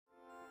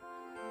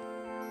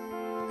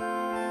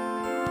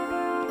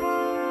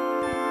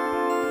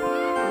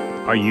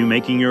Are you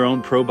making your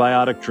own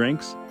probiotic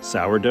drinks?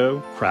 Sourdough,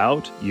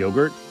 kraut,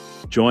 yogurt?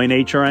 Join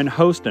HRN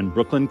host and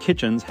Brooklyn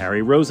Kitchen's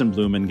Harry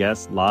Rosenblum and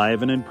guests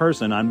live and in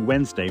person on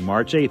Wednesday,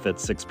 March 8th at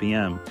 6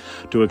 p.m.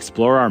 to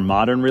explore our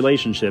modern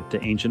relationship to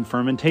ancient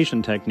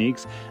fermentation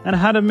techniques and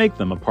how to make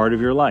them a part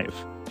of your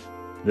life.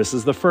 This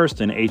is the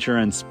first in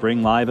HRN's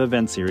Spring Live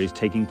event series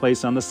taking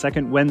place on the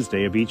second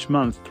Wednesday of each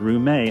month through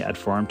May at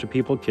Farm to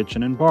People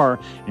Kitchen and Bar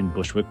in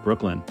Bushwick,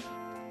 Brooklyn.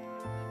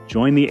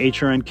 Join the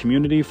HRN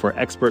community for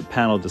expert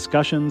panel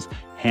discussions,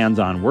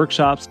 hands-on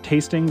workshops,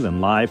 tastings,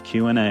 and live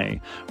Q&A.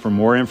 For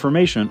more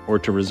information or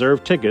to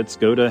reserve tickets,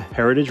 go to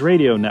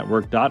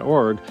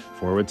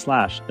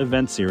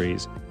heritageradionetwork.org/event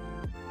series.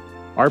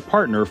 Our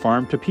partner,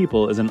 Farm to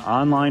People, is an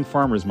online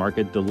farmers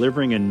market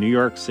delivering in New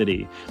York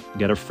City.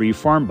 Get a free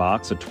farm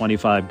box, a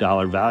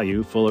 $25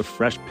 value, full of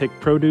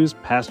fresh-picked produce,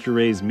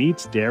 pasture-raised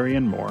meats, dairy,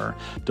 and more,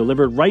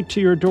 delivered right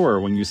to your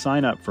door when you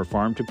sign up for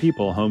Farm to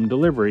People home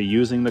delivery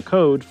using the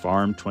code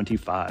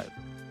FARM25.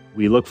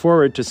 We look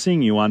forward to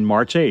seeing you on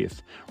March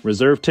 8th.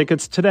 Reserve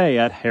tickets today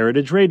at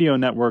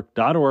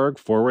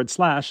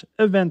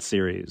heritageradionetwork.org/event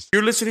series.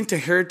 You're listening to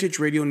Heritage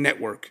Radio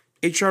Network.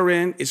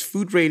 HRN is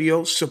food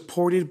radio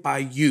supported by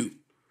you.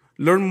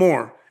 Learn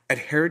more at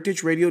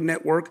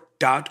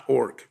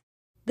heritageradionetwork.org.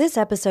 This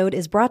episode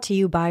is brought to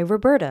you by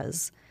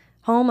Roberta's,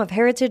 home of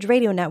Heritage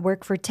Radio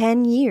Network for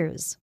 10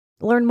 years.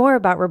 Learn more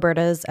about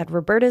Roberta's at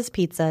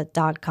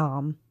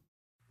robertaspizza.com.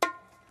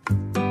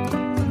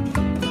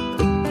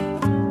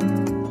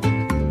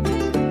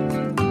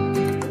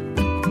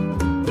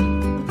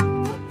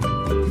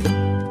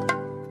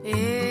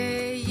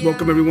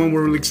 Welcome, everyone.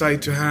 We're really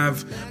excited to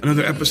have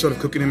another episode of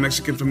Cooking in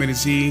Mexican from A to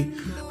Z.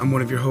 I'm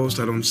one of your hosts,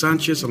 Aarón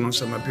Sánchez,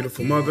 alongside my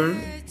beautiful mother,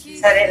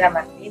 Zarela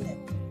Martínez.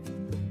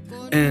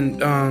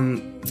 And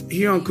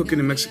here on Cooking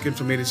in Mexican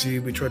from A to Z,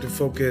 we try to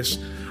focus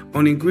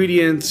on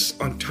ingredients,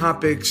 on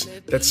topics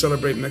that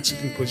celebrate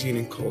Mexican cuisine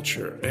and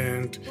culture.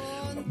 And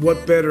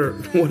what better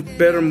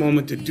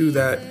moment to do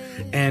that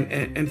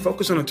and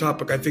focus on a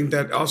topic, I think,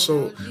 that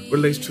also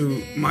relates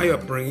to my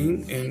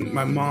upbringing and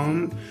my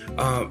mom,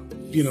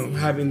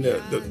 having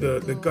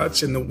the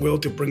guts and the will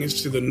to bring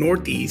us to the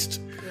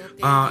Northeast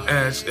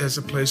as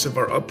a place of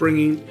our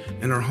upbringing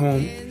and our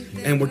home.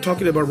 And we're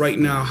talking about right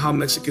now how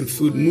Mexican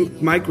food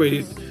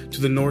migrated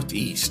to the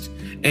Northeast.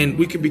 And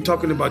we could be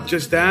talking about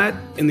just that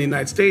in the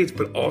United States,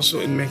 but also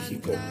in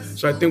Mexico.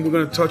 So I think we're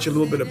going to touch a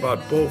little bit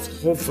about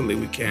both. Hopefully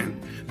we can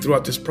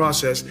throughout this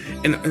process.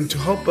 And to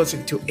help us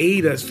and to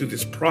aid us through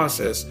this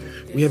process,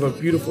 we have a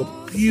beautiful,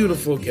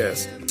 beautiful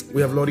guest.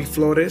 We have Lori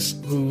Flores,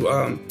 who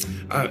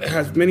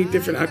has many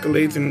different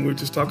accolades, and we're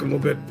just talking a little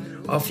bit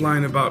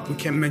offline about, we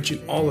can't mention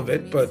all of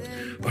it, but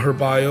her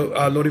bio.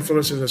 Lori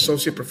Flores is an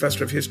associate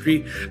professor of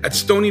history at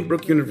Stony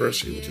Brook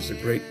University, which is a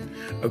great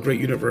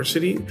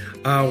university,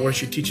 where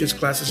she teaches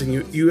classes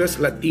in U.S.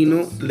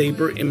 Latino,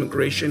 labor,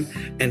 immigration,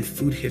 and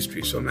food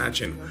history. So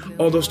imagine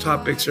all those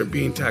topics are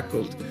being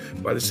tackled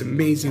by this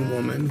amazing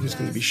woman who's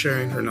going to be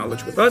sharing her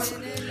knowledge with us.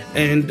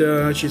 And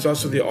she's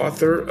also the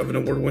author of an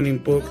award-winning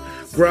book,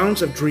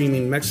 Grounds of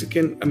Dreaming,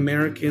 Mexican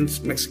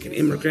Americans, Mexican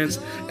Immigrants,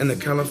 and the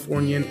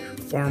Californian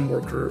Farm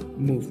Worker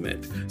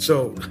Movement.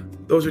 So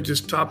those are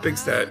just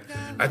topics that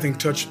I think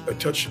touch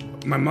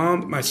my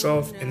mom,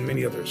 myself, and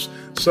many others.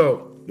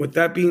 So with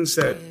that being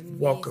said,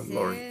 welcome,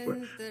 Lori. We're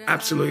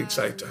absolutely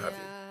excited to have you.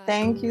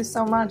 Thank you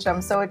so much.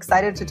 I'm so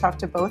excited to talk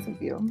to both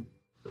of you.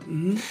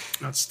 Mm-hmm.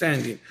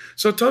 Outstanding.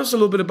 So tell us a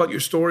little bit about your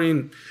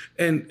story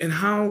and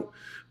how...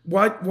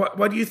 Why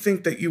do you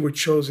think that you were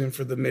chosen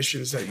for the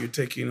missions that you're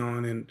taking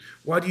on, and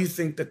why do you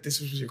think that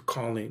this was your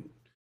calling?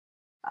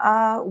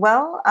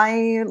 Well,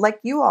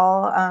 like you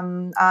all,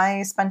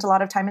 I spent a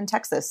lot of time in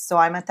Texas. So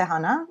I'm a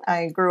Tejana.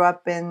 I grew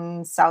up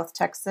in South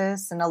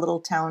Texas in a little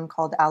town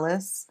called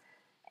Alice,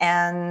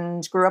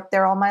 and grew up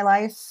there all my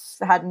life.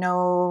 Had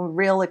no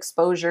real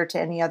exposure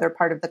to any other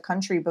part of the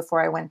country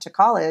before I went to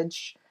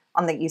college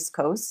on the East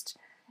Coast.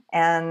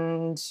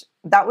 And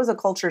that was a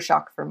culture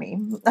shock for me.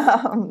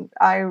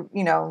 I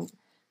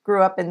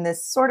grew up in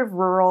this sort of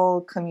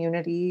rural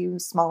community,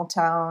 small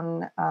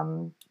town,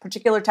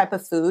 particular type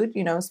of food.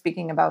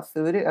 Speaking about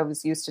food, I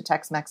was used to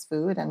Tex-Mex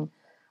food and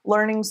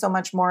learning so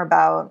much more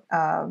about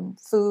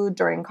food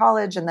during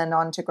college and then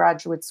on to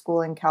graduate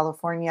school in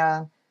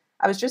California.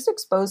 I was just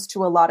exposed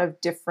to a lot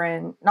of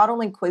different, not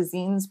only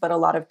cuisines, but a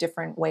lot of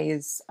different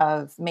ways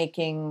of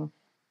making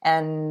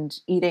and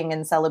eating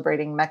and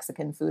celebrating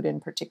Mexican food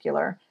in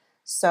particular.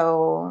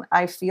 So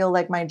I feel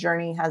like my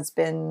journey has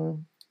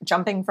been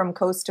jumping from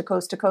coast to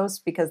coast to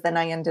coast, because then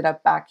I ended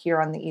up back here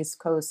on the East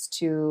Coast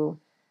to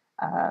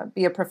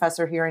be a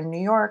professor here in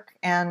New York.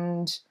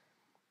 And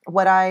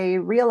what I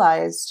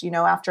realized,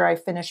 after I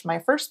finished my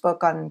first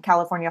book on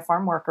California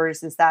farm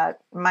workers, is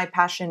that my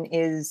passion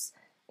is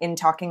in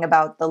talking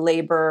about the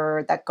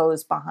labor that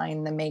goes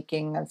behind the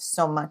making of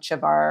so much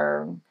of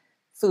our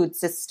food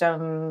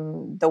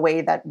system, the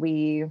way that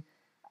we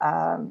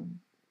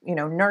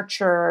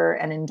nurture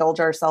and indulge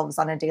ourselves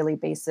on a daily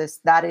basis.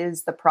 That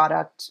is the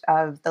product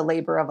of the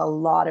labor of a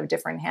lot of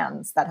different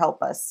hands that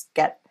help us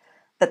get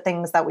the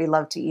things that we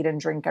love to eat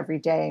and drink every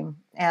day.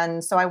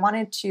 And so I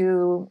wanted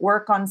to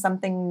work on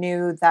something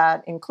new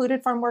that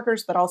included farm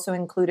workers, but also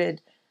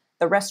included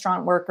the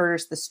restaurant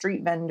workers, the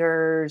street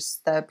vendors,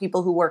 the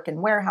people who work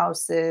in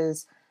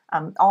warehouses,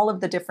 all of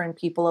the different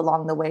people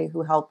along the way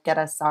who help get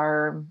us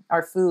our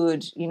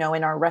food, in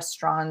our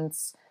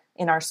restaurants,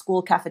 in our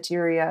school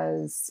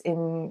cafeterias,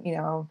 in,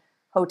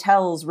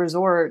 hotels,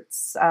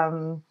 resorts,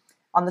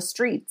 on the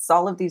streets,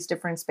 all of these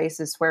different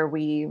spaces where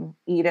we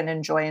eat and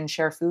enjoy and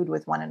share food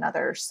with one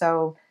another.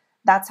 So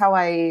that's how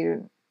I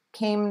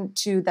came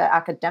to the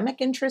academic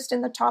interest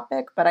in the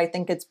topic, but I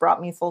think it's brought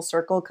me full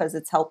circle because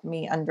it's helped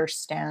me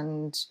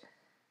understand,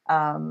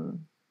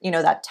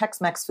 that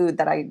Tex-Mex food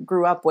that I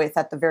grew up with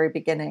at the very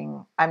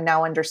beginning. I'm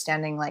now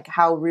understanding like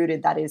how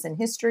rooted that is in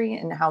history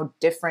and how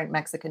different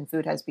Mexican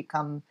food has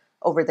become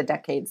over the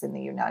decades in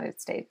the United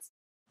States.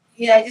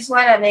 Yeah, I just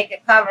want to make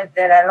a comment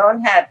that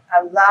Aarón had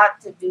a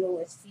lot to do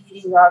with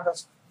feeding all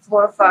those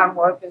poor farm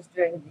workers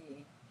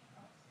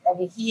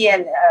he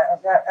and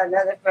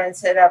another friend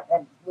set up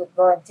and would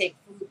go and take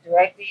food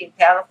directly in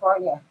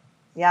California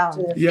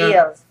to the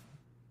fields.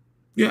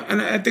 Yeah,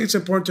 and I think it's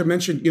important to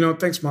mention,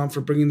 thanks, Mom,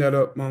 for bringing that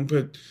up, Mom.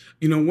 But,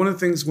 one of the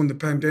things when the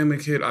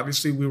pandemic hit,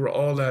 obviously we were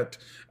all at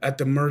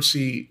the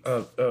mercy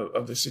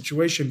of the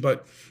situation.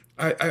 But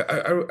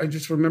I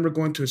just remember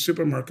going to a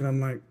supermarket and I'm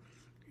like,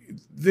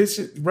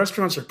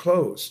 restaurants are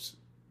closed,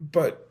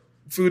 but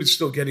food is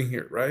still getting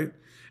here, right?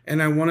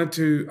 And I wanted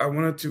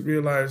to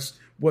realize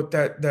what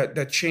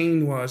that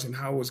chain was and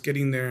how it was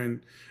getting there.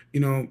 And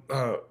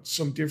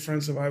some dear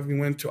friends of mine, we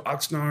went to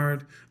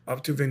Oxnard,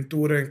 up to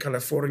Ventura in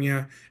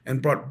California,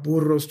 and brought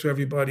burros to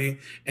everybody.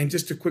 And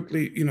just to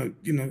quickly,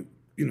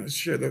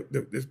 share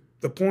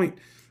the point,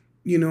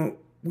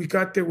 we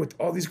got there with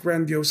all these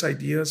grandiose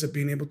ideas of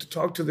being able to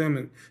talk to them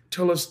and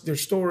tell us their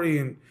story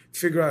and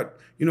figure out,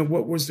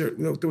 what was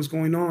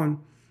going on.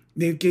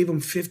 They gave them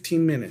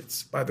 15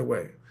 minutes, by the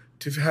way,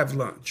 to have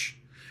lunch.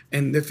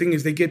 And the thing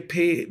is, they get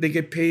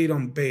paid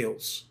on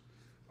bales,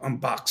 on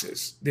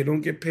boxes. They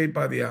don't get paid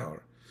by the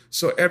hour.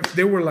 So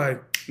they were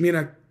like,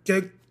 mira,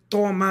 que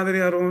toda madre,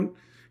 Aarón,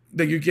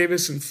 that you gave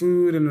us some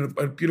food and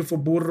a beautiful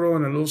burro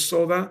and a little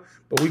soda,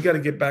 but we got to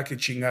get back and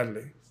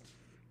chingarle.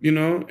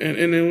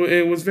 And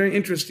it was very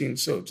interesting.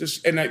 So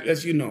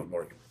as you know,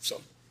 Lori,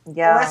 so.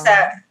 Yeah.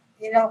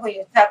 It was when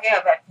you're talking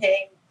about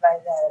paying by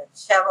the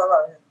shovel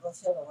or the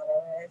bushel or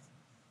whatever it is.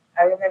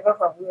 I remember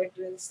when we were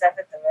doing stuff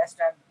at the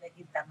restaurant,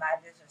 making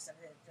tamales or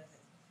something.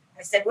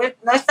 I said,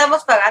 no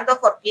estamos pagando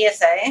por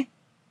pieza, ¿eh?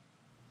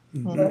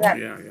 Mm-hmm.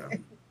 Yeah.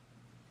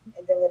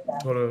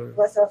 Totally. It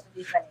was also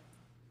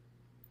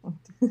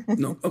funny.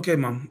 No, okay,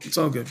 Mom, it's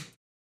all good.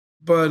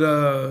 But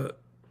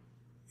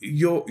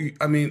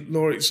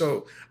Lori,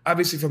 so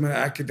obviously from an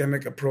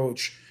academic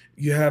approach,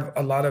 you have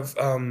a lot of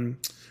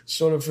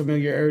sort of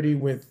familiarity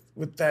with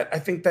that. I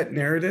think that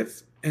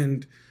narrative.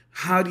 And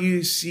how do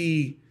you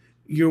see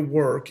your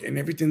work and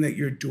everything that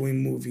you're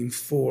doing moving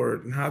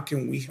forward? And how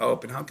can we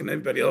help? And how can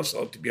everybody else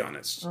help, to be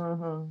honest?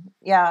 Mm-hmm.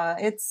 Yeah,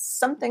 it's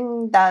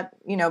something that,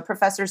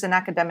 professors and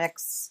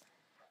academics,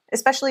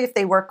 especially if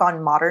they work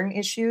on modern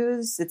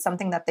issues, it's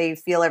something that they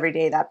feel every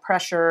day, that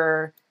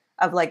pressure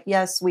of like,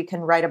 yes, we can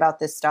write about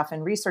this stuff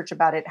and research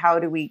about it. How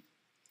do we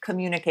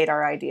communicate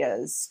our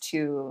ideas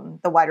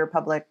to the wider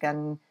public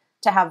and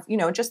to have,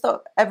 just the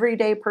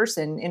everyday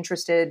person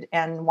interested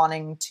and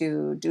wanting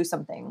to do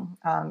something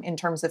in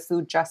terms of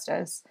food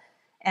justice.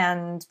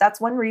 And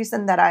that's one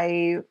reason that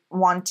I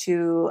want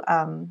to,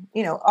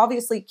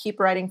 obviously keep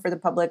writing for the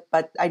public,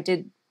 but I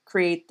did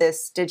create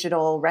this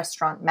digital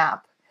restaurant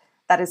map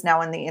that is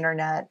now on the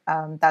internet.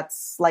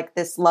 That's like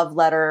this love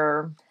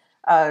letter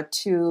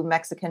to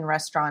Mexican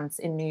restaurants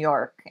in New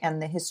York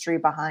and the history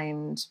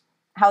behind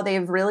how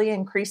they've really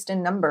increased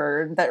in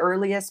number. The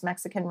earliest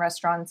Mexican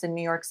restaurants in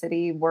New York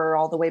City were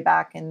all the way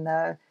back in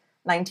the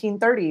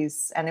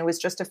 1930s, and it was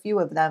just a few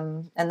of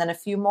them, and then a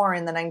few more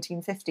in the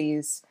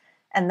 1950s.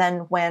 And then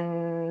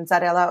when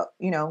Zarela,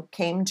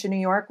 came to New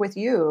York with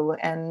you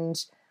and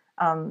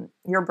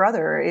your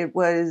brother,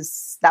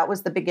 that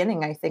was the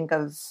beginning, I think,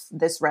 of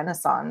this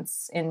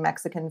renaissance in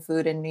Mexican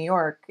food in New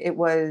York. It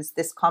was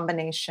this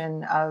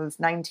combination of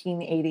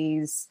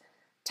 1980s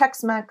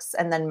Tex-Mex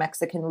and then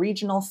Mexican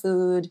regional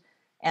food,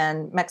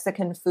 and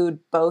Mexican food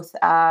both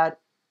at,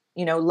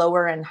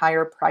 lower and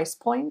higher price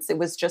points. It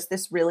was just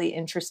this really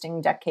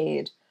interesting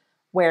decade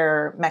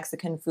where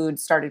Mexican food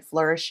started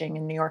flourishing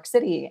in New York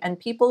City. And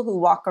people who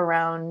walk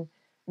around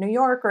New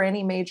York or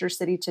any major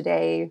city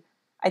today,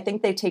 I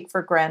think they take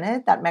for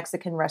granted that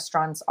Mexican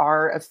restaurants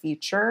are a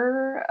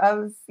feature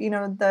of,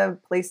 the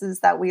places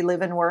that we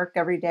live and work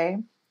every day.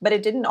 But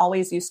it didn't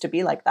always used to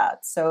be like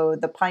that. So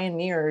the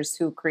pioneers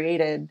who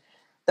created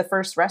the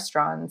first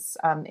restaurants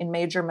in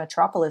major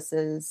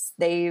metropolises,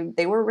 they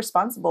were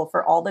responsible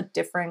for all the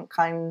different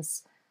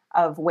kinds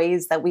of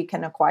ways that we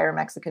can acquire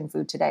Mexican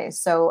food today.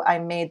 So I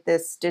made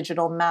this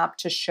digital map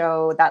to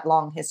show that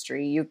long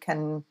history. You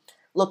can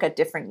look at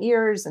different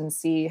years and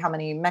see how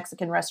many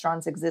Mexican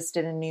restaurants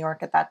existed in New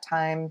York at that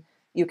time.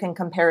 you can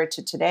compare it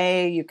to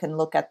today. You can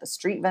look at the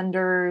street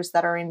vendors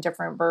that are in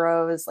different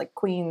boroughs like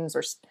Queens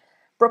or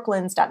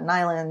Brooklyn, Staten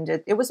Island.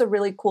 It was a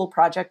really cool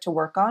project to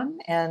work on.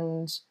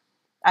 And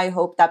I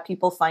hope that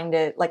people find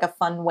it like a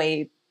fun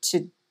way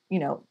to,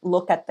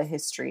 look at the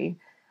history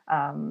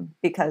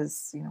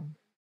because,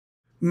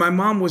 My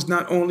mom was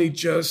not only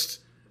just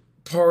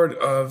part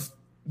of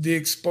the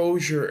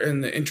exposure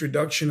and the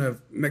introduction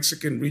of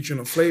Mexican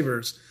regional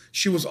flavors,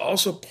 she was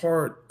also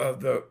part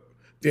of the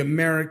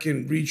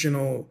American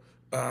regional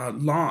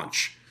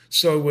launch.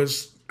 So it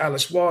was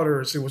Alice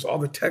Waters, it was all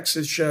the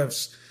Texas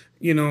chefs,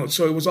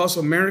 so it was also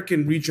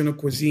American regional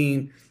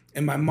cuisine.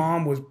 And my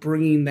mom was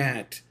bringing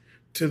that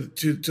to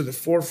the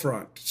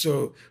forefront.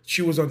 So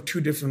she was on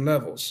two different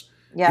levels,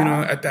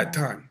 at that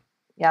time.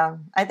 Yeah,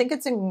 I think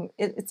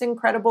it's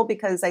incredible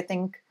because I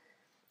think,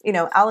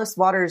 Alice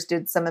Waters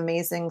did some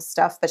amazing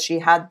stuff, but she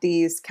had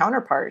these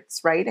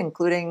counterparts, right?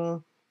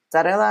 Including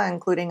Zarela,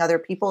 including other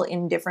people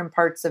in different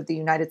parts of the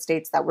United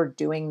States that were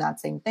doing that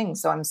same thing.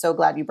 So I'm so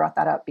glad you brought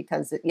that up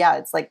because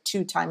it's like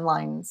two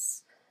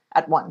timelines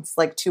at once,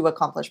 like two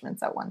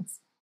accomplishments at once.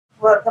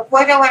 Well, the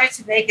point I wanted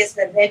to make is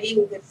that maybe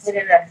we could put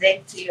in a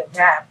link to your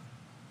map.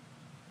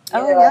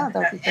 Yeah,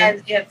 that'd be great.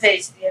 And your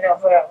face,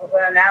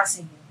 we're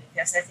announcing you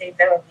because I think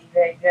that would be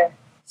very good.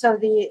 So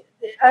the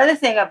other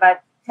thing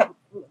about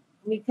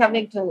me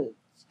coming to,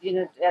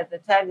 at the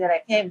time that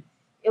I came,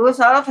 it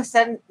was all of a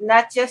sudden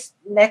not just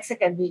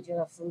Mexican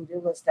regional food.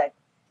 It was like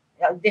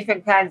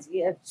different kinds,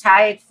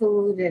 Thai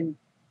food, and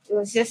it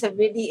was just a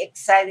really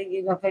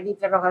exciting,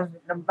 Felipe Rojas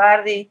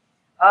Lombardi.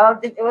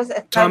 It was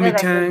a Tommy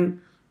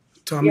Tang,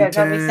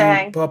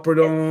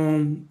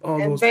 Papadom, all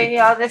and those bringing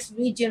people. all this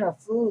regional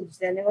foods,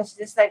 and it was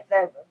just like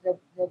the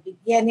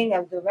beginning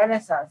of the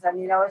Renaissance. I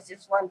mean, I was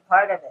just one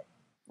part of it.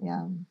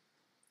 Yeah.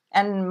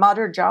 And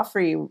Madhur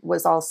Jaffrey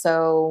was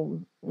also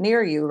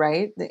near you,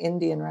 right? The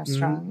Indian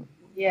restaurant.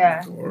 Yeah.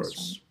 Of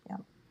course. Yeah.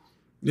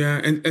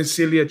 Yeah, and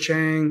Celia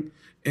Chang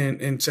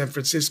in San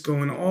Francisco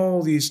and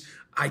all these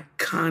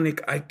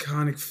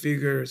iconic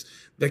figures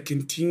that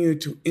continue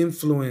to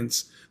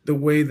influence the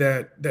way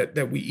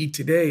that we eat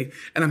today.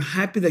 And I'm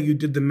happy that you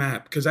did the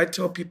map because I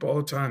tell people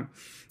all the time,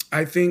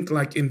 I think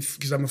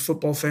because I'm a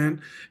football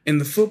fan, in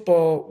the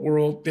football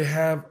world, they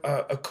have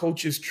a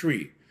coach's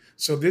tree.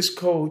 So this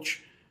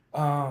coach,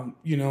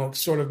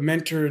 sort of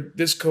mentored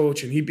this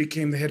coach and he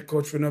became the head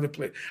coach for another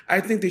place. I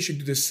think they should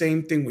do the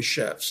same thing with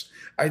chefs.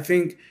 I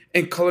think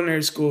in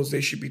culinary schools,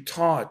 they should be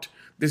taught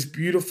this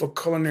beautiful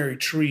culinary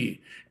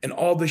tree and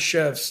all the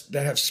chefs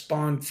that have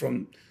spawned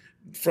from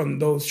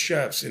those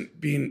chefs and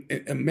being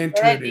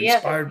mentored and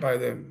inspired by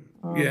them.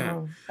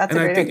 Yeah. That's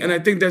I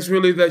think that's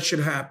really, that should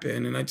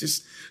happen. And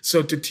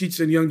so to teach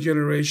the young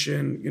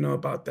generation,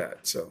 about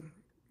that. So,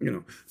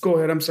 go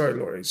ahead. I'm sorry,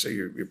 Lori. So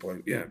your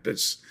point. Yeah.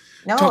 That's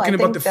talking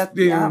about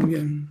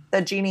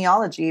the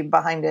genealogy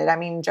behind it. I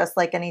mean, just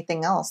like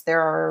anything else,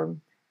 there are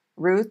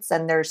roots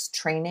and there's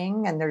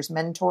training and there's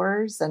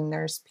mentors and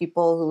there's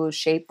people who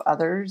shape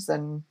others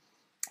and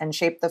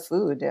shape the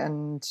food.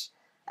 And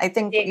I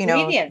think, the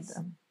ingredients.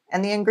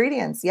 And the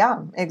ingredients.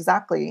 Yeah,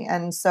 exactly.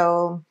 And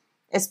so,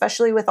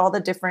 especially with all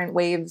the different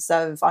waves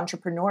of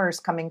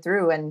entrepreneurs coming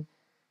through. And,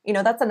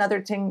 that's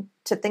another thing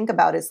to think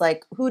about is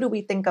like, who do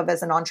we think of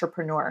as an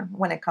entrepreneur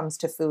when it comes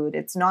to food?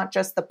 It's not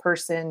just the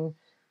person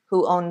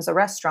who owns a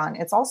restaurant.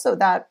 It's also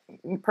that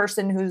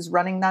person who's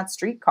running that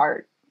street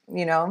cart,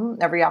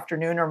 every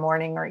afternoon or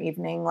morning or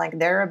evening, like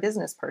they're a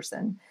business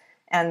person.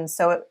 And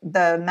so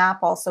the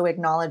map also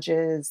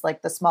acknowledges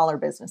like the smaller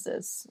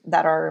businesses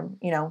that are,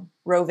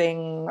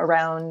 roving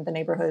around the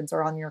neighborhoods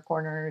or on your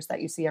corners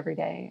that you see every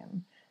day.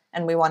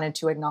 And we wanted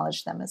to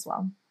acknowledge them as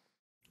well.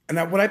 And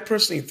what I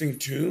personally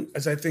think too,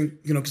 is I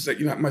think, because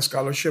my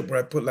scholarship where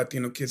I put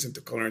Latino kids into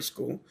culinary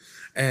school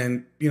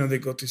and, they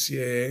go to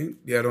CAA,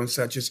 the Aarón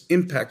Sánchez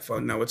Impact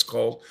Fund, now it's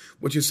called,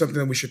 which is something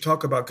that we should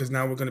talk about because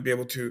now we're going to be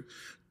able to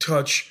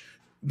touch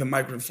the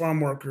migrant farm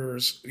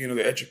workers,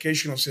 the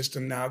educational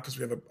system now because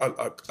we have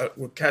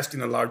we're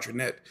casting a larger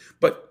net.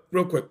 But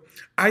real quick,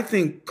 I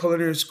think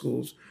culinary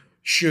schools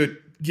should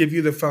give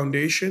you the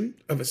foundation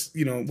of a,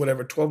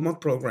 12-month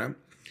program,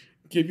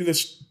 give you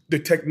the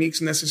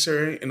techniques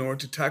necessary in order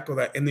to tackle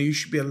that. And then you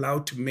should be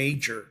allowed to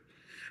major,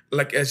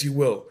 like as you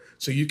will.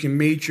 So you can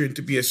major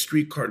to be a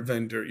street cart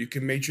vendor. You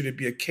can major to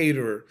be a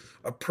caterer,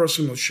 a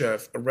personal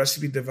chef, a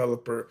recipe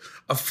developer,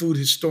 a food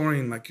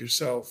historian like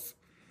yourself,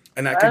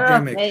 an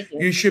academic.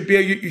 You should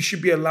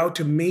be allowed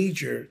to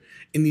major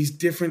in these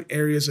different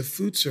areas of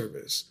food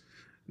service.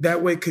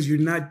 That way, because you're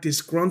not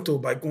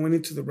disgruntled by going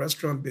into the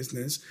restaurant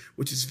business,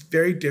 which is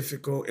very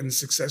difficult and the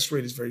success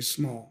rate is very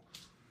small.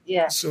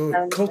 Yeah.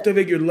 So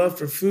cultivate your love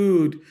for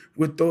food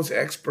with those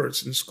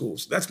experts in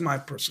schools. That's my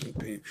personal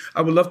opinion.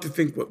 I would love to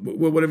think,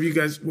 whatever you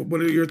guys,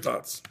 what are your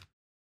thoughts?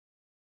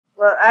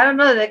 Well, I don't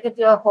know. They could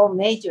do a whole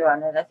major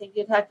on it. I think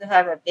you'd have to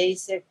have a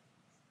basic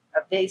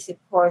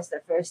course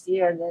the first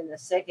year, and then the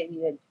second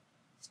year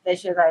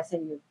specialize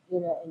in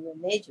your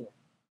major.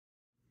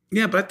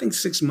 Yeah, but I think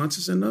 6 months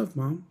is enough,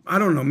 Mom. I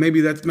don't know. Maybe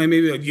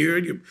a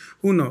year.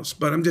 Who knows?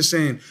 But I'm just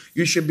saying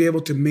you should be able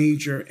to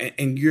major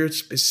in your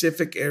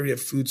specific area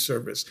of food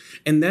service,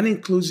 and that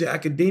includes the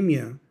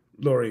academia,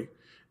 Lori.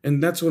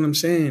 And that's what I'm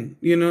saying.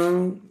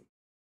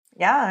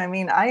 Yeah, I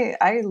mean,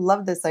 I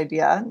love this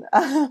idea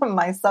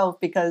myself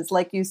because,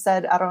 like you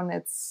said, Aaron,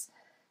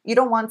 you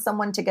don't want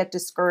someone to get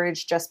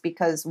discouraged just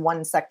because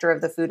one sector of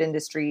the food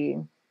industry,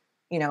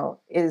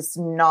 is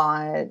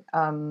not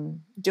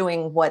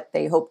doing what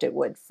they hoped it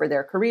would for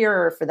their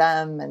career or for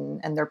them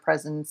and their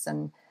presence.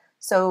 And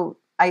so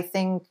I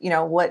think,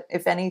 what,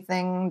 if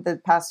anything, the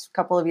past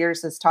couple of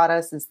years has taught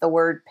us is the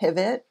word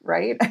pivot,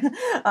 right?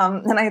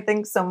 And I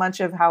think so much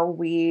of how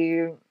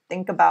we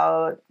think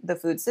about the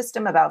food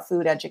system, about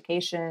food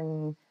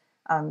education,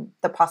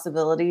 the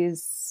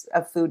possibilities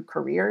of food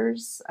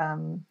careers.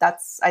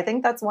 I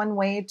think that's one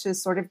way to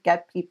sort of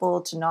get people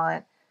to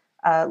not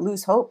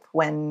lose hope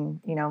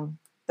when,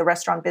 the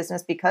restaurant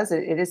business, because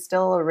it is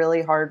still a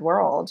really hard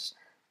world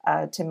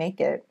to make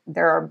it.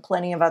 There are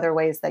plenty of other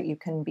ways that you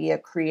can be a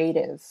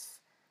creative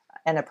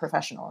and a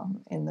professional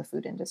in the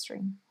food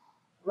industry.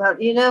 Well,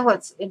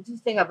 what's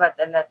interesting about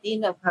the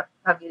Latino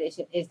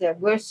population is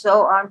that we're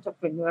so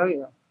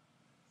entrepreneurial.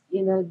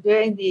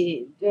 During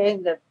the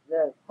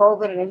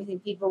COVID and everything,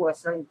 people were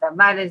selling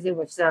tamales, they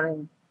were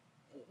selling,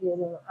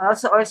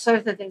 also all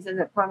sorts of things in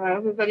the corner.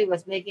 Everybody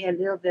was making a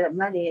little bit of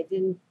money.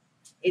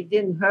 It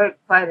didn't hurt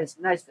quite as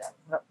much,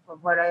 from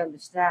what I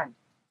understand.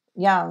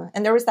 Yeah.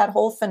 And there was that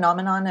whole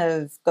phenomenon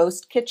of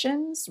ghost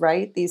kitchens,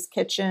 right? These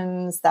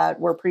kitchens that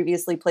were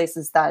previously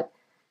places that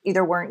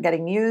either weren't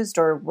getting used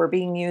or were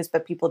being used,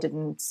 but people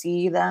didn't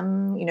see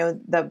them,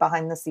 the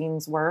behind the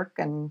scenes work.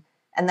 And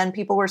then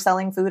people were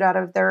selling food out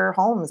of their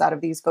homes, out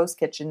of these ghost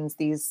kitchens,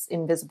 these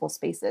invisible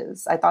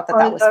spaces. I thought that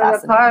was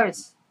fascinating. Their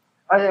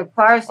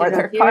cars. Or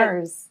their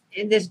cars.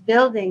 In this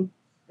building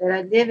that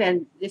I live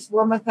in, this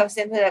woman comes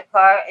into the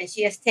car and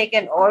she has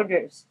taken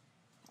orders.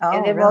 Oh,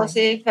 and they're really?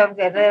 mostly from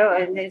Guerrero.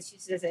 And then she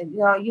says,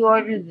 you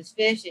ordered this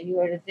fish and you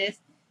ordered this.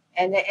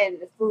 And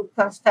the food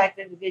comes packed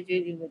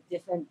individually with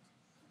different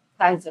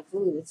kinds of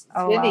food. It's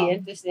really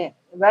interesting.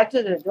 Right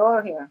to the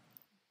door here.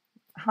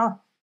 Huh.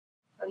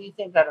 What do you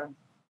think, Aarón?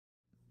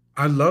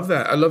 I love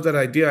that. I love that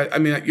idea. I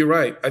mean, you're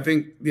right. I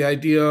think the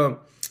idea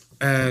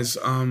as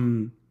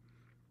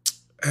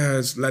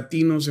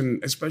Latinos,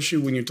 and especially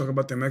when you talk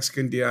about the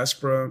Mexican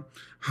diaspora,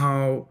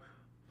 how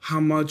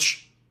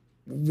much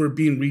we're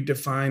being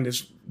redefined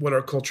as what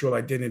our cultural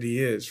identity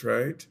is,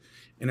 right?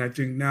 And I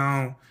think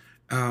now,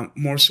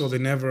 more so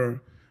than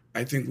ever,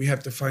 I think we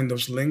have to find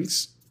those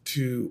links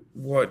to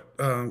what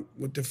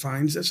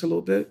defines us a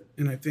little bit.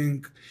 And I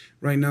think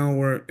right now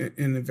we're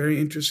in a very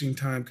interesting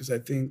time because I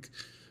think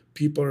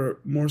people are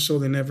more so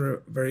than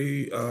ever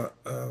very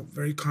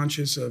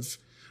conscious of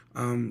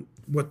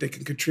what they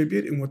can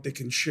contribute and what they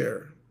can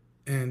share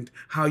and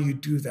how you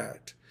do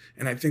that.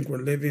 And I think we're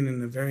living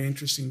in a very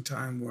interesting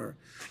time where,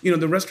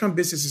 the restaurant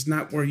business is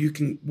not where you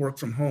can work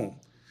from home.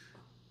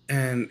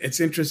 And it's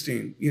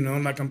interesting,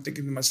 like I'm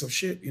thinking to myself,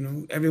 shit,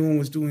 everyone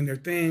was doing their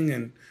thing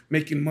and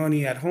making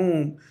money at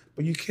home,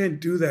 but you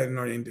can't do that in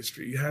our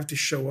industry. You have to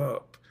show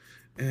up.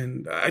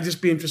 And I'd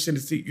just be interested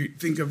to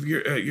think of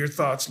your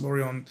thoughts,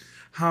 Lori, on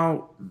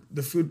how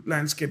the food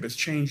landscape has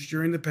changed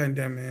during the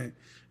pandemic,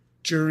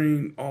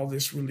 during all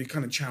this really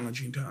kind of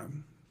challenging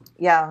time.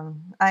 Yeah,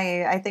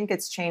 I think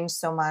it's changed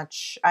so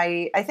much.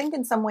 I think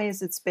in some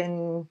ways it's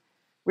been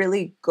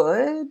really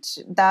good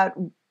that,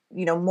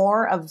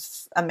 more of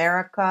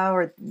America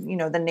or,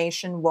 the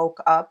nation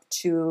woke up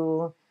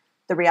to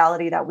the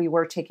reality that we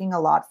were taking a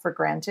lot for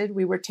granted.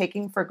 We were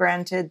taking for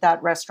granted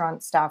that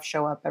restaurant staff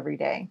show up every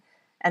day.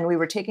 And we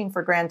were taking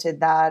for granted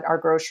that our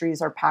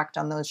groceries are packed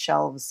on those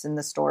shelves in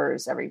the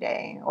stores every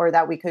day, or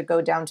that we could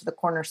go down to the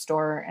corner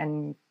store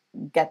and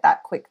get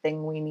that quick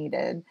thing we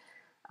needed.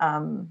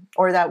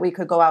 Or that we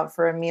could go out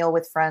for a meal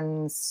with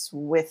friends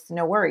with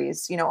no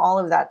worries. All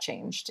of that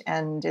changed.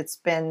 And it's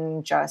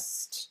been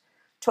just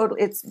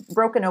it's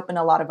broken open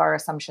a lot of our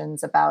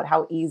assumptions about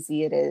how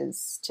easy it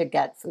is to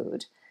get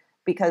food,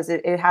 because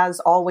it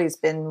has always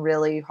been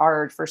really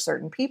hard for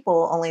certain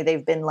people, only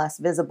they've been less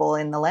visible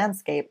in the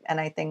landscape. And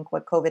I think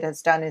what COVID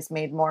has done is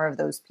made more of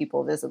those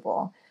people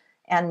visible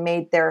and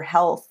made their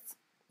health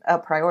a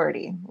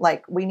priority.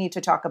 Like, we need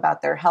to talk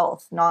about their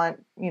health, not,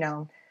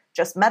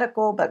 just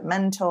medical, but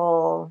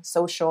mental,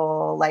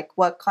 social, like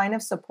what kind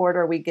of support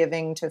are we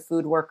giving to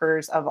food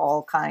workers of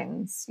all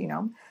kinds,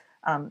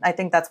 I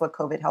think that's what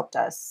COVID helped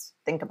us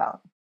think about.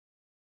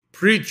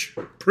 Preach,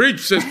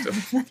 sister.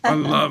 I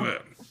love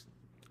it.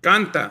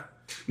 Canta.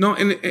 No,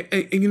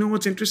 and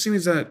what's interesting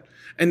is that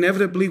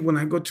inevitably when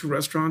I go to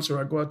restaurants or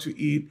I go out to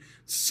eat,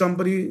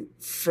 somebody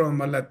from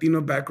a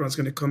Latino background is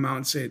going to come out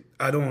and say,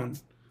 Aarón,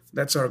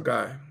 that's our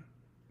guy,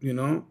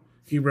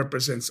 He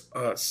represents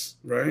us,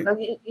 right?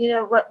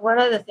 One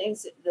of the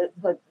things that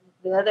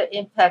the other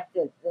impact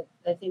that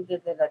I think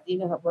that the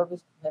Latino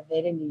workers have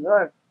made in New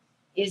York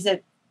is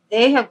that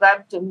they have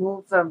got to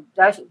move from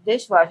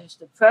dishwashers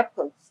to prep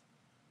cooks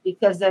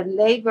because their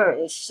labor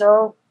is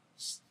so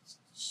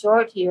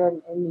short here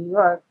in New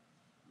York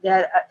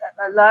that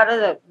a lot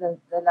of the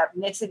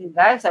Mexican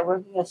guys are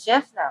working as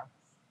chefs now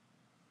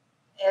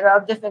at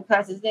all different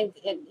kinds of things.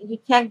 And you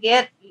can't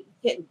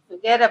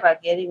forget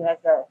about getting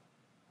like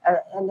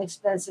an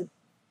expensive.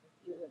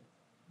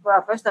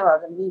 Well, first of all,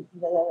 the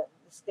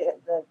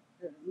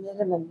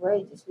minimum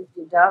wage is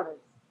 $50.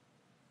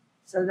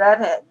 So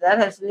that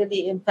has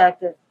really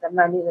impacted the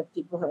money that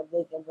people have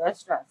made in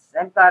restaurants.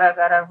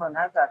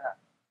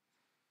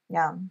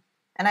 Yeah.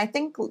 And I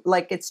think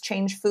like it's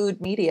changed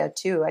food media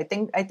too. I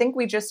think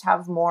we just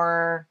have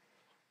more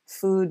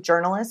food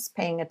journalists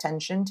paying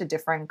attention to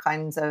different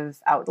kinds of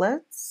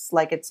outlets.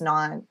 Like it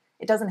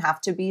doesn't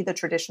have to be the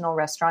traditional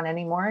restaurant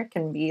anymore. It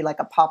can be like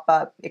a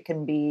pop-up. It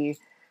can be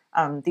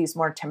these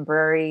more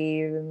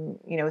temporary,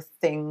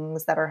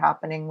 things that are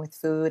happening with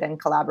food and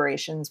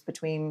collaborations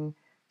between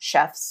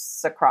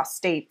chefs across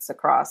states,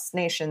 across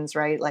nations,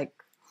 right? Like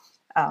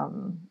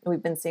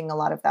we've been seeing a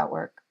lot of that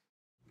work.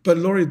 But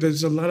Lori,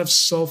 there's a lot of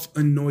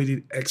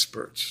self-anointed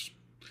experts.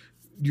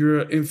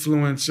 You're an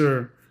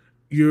influencer.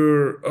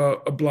 You're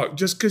a blog.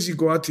 Just because you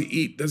go out to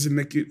eat doesn't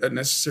make you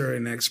necessarily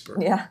an expert.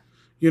 Yeah.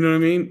 You know what I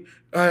mean?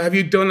 Have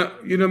you done?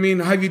 You know what I mean?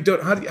 Have you done?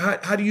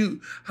 How do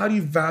you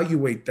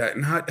evaluate that?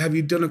 And have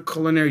you done a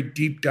culinary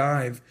deep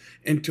dive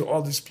into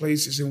all these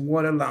places and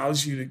what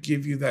allows you to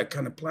give you that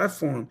kind of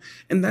platform?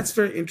 And that's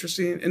very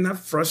interesting and not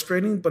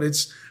frustrating, but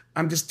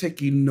I'm just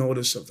taking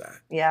notice of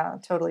that. Yeah,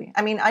 totally.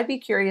 I mean, I'd be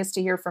curious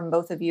to hear from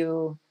both of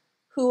you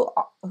who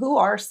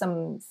are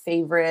some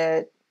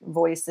favorite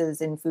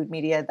voices in food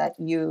media that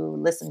you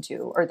listen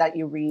to or that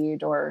you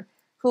read, or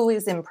who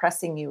is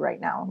impressing you right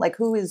now? Like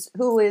who is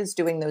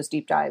doing those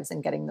deep dives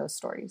and getting those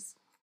stories?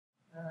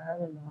 I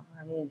don't know.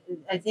 I mean,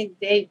 I think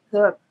Dave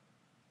Cook,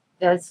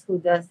 who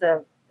does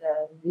the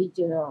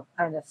regional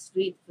kind of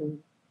street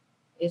food,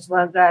 is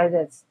one guy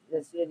that's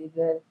really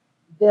good.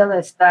 Bill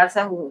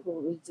Esparza, who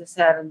we just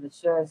had on the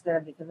show, is going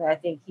to be coming. I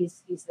think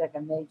he's like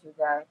a major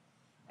guy.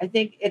 I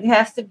think it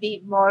has to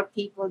be more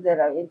people that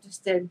are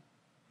interested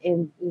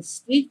in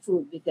street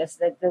food, because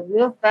like the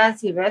real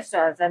fancy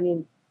restaurants, I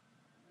mean,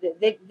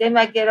 they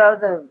might get all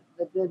the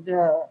good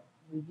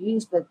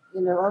reviews, but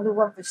only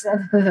 1%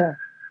 of the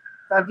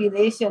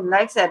population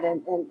likes that,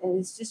 and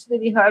it's just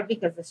really hard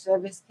because the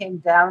service came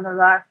down a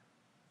lot,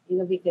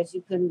 because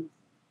you couldn't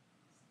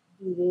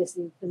do this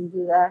and you couldn't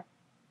do that.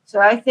 So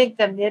I think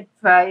the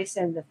mid-price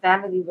and the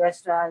family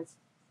restaurants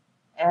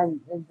and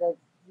the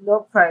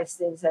low-price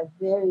things are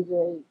very,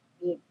 very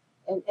big.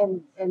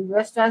 And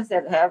restaurants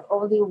that have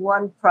only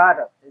one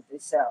product that they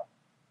sell.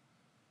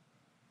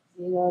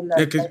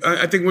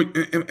 I think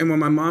what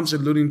my mom's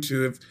alluding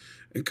to,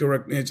 and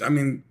correct me, I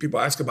mean, people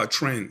ask about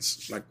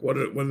trends. Like, what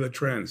are the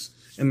trends?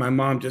 And my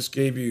mom just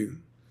gave you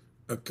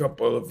a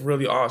couple of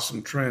really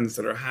awesome trends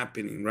that are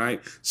happening,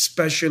 right?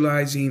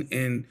 Specializing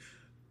in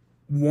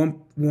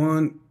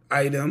one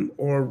item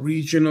or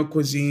regional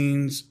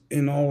cuisines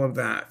and all of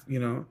that,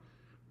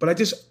 But I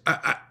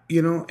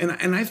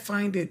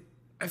find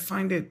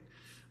it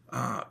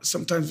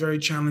sometimes very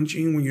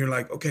challenging when you're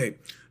like, okay,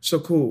 so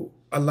cool.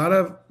 A lot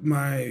of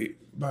my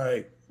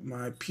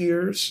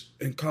peers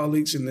and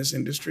colleagues in this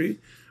industry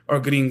are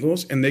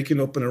gringos, and they can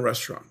open a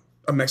restaurant,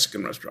 a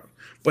Mexican restaurant.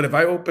 But if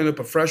I open up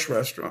a French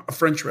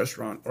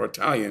restaurant or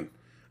Italian,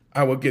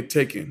 I would get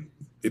taken.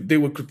 They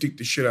would critique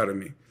the shit out of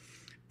me.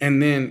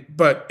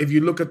 But if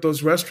you look at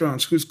those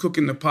restaurants, who's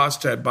cooking the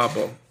pasta at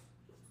Babo?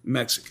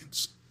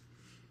 Mexicans.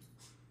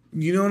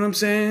 You know what I'm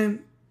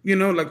saying?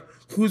 Like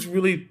who's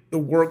really the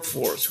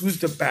workforce? Who's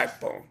the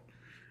backbone?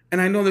 And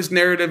I know this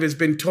narrative has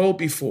been told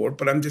before,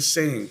 but I'm just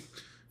saying,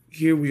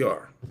 here we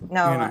are.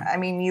 No, I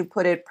mean, you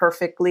put it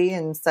perfectly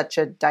in such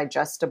a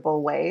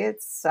digestible way.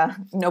 It's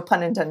no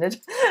pun intended.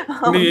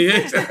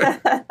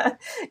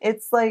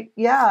 It's like,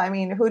 yeah, I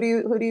mean, who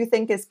do you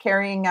think is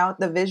carrying out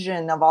the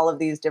vision of all of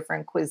these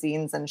different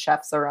cuisines and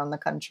chefs around the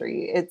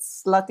country?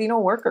 It's Latino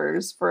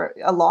workers for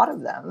a lot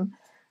of them.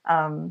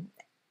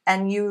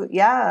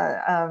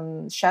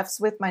 Chefs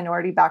with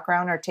minority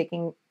background are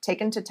taken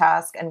to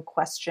task and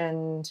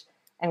questioned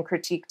and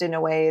critiqued in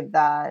a way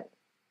that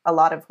a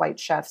lot of white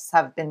chefs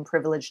have been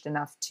privileged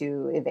enough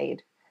to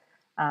evade,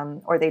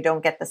 or they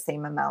don't get the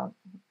same amount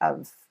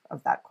of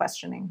that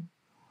questioning.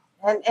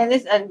 And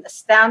it's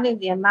astounding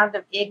the amount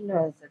of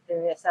ignorance that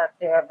there is out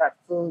there about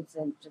foods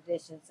and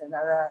traditions and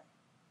other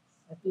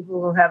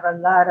people who have a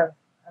lot of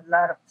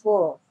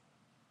pull,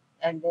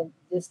 and then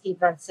just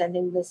keep on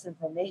sending this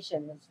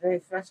information. It's very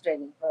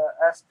frustrating for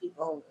us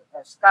people who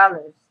are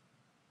scholars.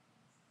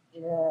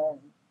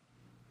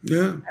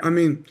 Yeah, I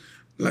mean,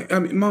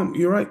 Mom,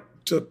 you're right.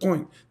 To the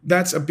point,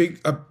 that's a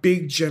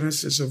big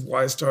genesis of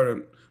why I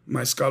started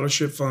my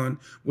scholarship fund.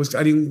 Was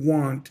I didn't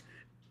want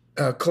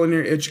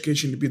culinary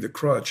education to be the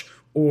crutch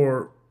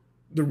or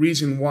the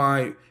reason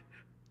why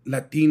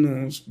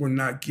Latinos were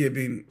not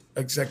given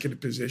executive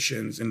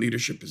positions and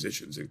leadership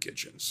positions in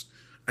kitchens.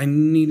 I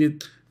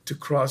needed to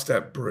cross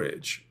that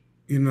bridge,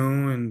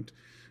 and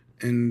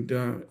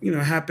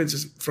it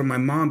happens from my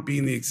mom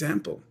being the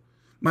example.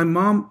 My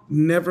mom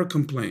never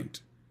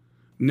complained,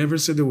 never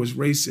said there was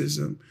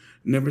racism.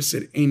 Never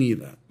said any of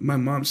that. My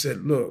mom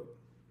said, look,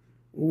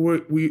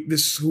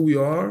 This is who we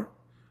are.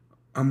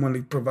 I'm going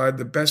to provide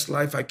the best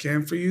life I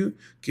can for you,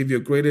 give you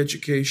a great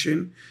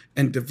education,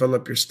 and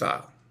develop your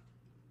style.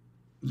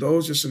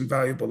 Those are some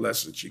valuable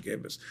lessons she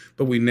gave us.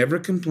 But we never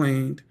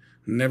complained,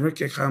 never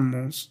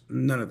quejamos,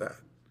 none of that.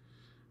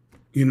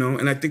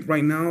 And I think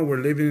right now we're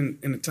living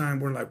in a time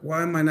where like,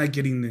 why am I not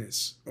getting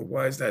this? Or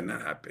why is that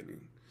not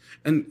happening?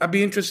 And I'd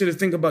be interested to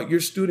think about your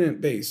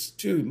student base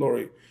too,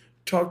 Lori.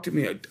 Talk to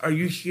me. Are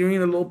you hearing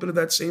a little bit of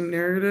that same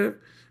narrative?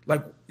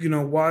 Like,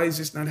 why is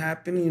this not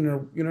happening?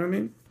 Or, you know what I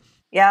mean?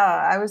 Yeah,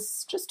 I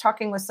was just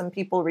talking with some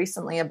people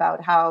recently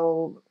about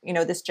how,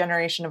 this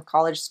generation of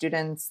college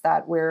students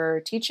that we're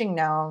teaching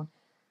now,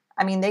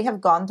 I mean, they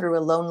have gone through a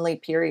lonely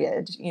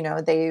period.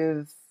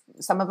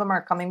 Some of them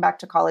are coming back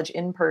to college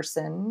in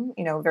person,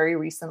 very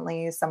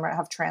recently. Some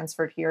have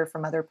transferred here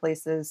from other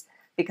places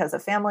because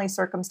of family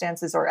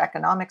circumstances or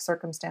economic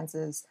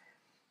circumstances.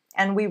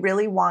 And we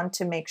really want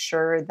to make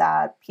sure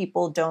that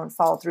people don't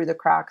fall through the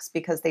cracks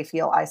because they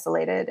feel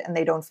isolated and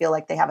they don't feel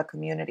like they have a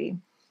community.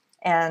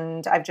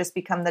 And I've just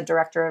become the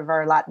director of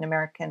our Latin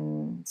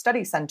American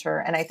Study Center.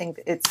 And I think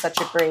it's a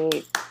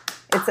great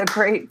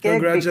gig.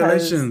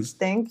 Congratulations.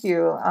 Thank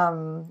you.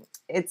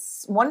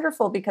 It's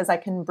wonderful because I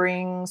can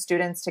bring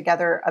students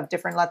together of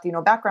different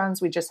Latino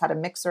backgrounds. We just had a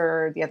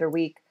mixer the other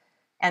week.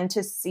 And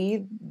to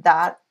see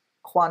that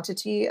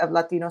quantity of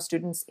Latino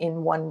students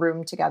in one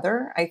room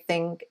together, I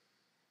think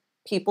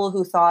people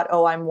who thought,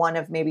 I'm one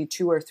of maybe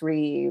 2 or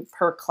 3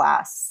 per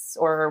class,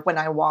 or when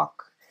I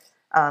walk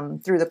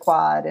through the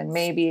quad, and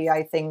maybe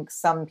I think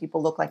some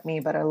people look like me,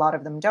 but a lot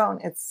of them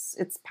don't.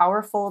 It's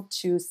powerful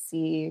to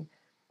see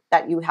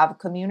that you have a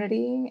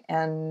community.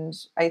 And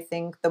I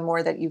think the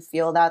more that you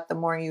feel that, the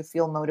more you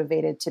feel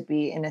motivated to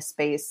be in a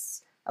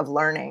space of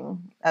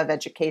learning, of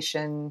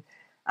education,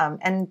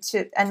 and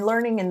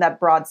learning in that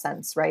broad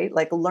sense, right?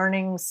 Like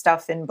learning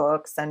stuff in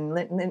books and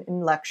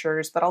in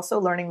lectures, but also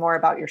learning more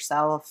about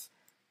yourself.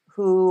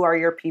 Who are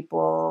your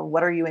people?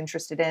 What are you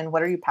interested in?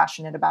 What are you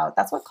passionate about?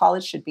 That's what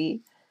college should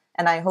be.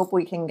 And I hope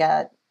we can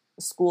get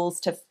schools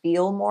to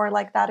feel more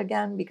like that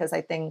again, because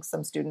I think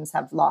some students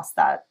have lost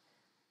that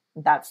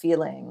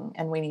feeling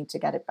and we need to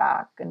get it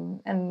back.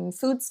 And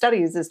food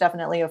studies is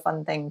definitely a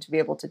fun thing to be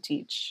able to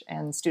teach,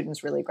 and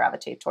students really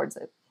gravitate towards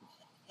it.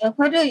 And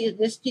what do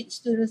the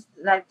students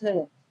like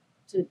to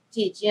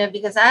teach?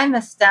 Because I'm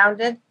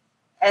astounded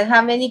at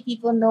how many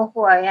people know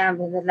who I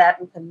am in the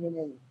Latin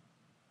community.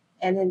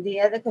 And in the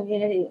other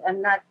community,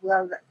 I'm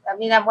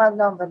well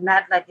known, but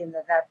not like in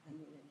the Latin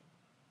community.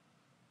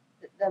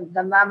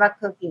 The mama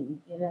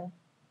cooking,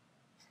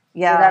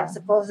 Yeah. That I'm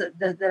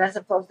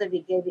supposed to be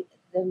giving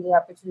them the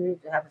opportunity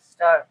to have a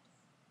start,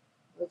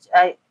 which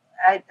I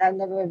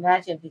never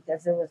imagined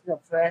because there was no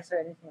press or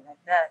anything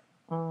like that.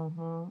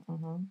 Mm-hmm,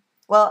 mm-hmm.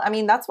 Well, I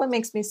mean, that's what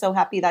makes me so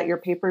happy that your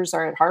papers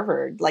are at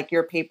Harvard. Like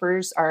your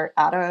papers are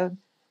at a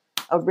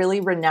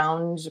really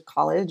renowned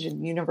college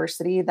and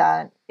university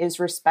that is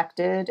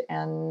respected,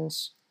 and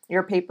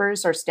your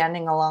papers are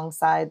standing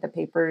alongside the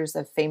papers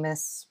of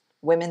famous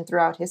women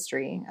throughout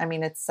history. I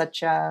mean, it's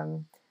such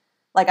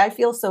I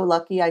feel so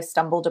lucky I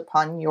stumbled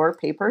upon your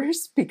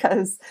papers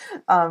because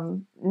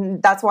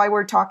that's why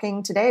we're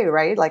talking today,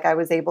 right? Like I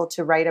was able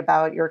to write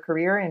about your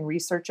career and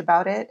research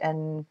about it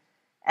and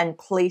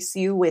place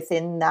you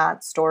within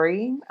that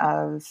story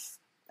of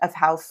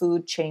how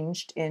food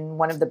changed in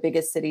one of the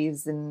biggest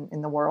cities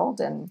in the world.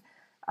 And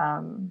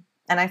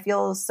I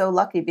feel so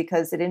lucky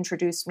because it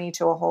introduced me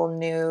to a whole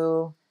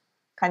new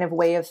kind of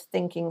way of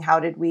thinking. How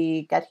did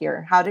we get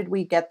here? How did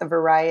we get the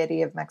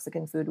variety of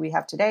Mexican food we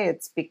have today?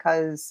 It's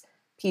because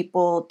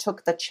people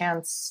took the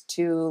chance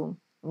to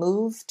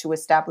move, to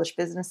establish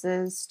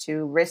businesses,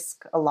 to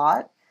risk a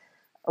lot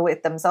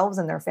with themselves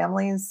and their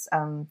families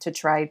to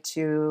try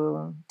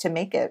to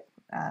make it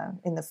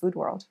in the food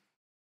world.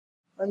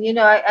 Well,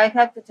 I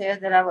have to tell you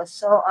that I was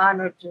so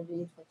honored to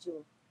read what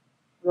you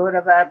wrote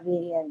about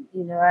me.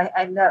 And,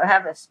 I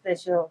have a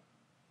special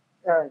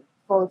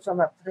quote from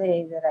a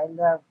play that I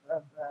love.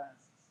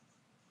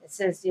 It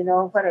says,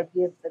 what a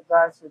gift the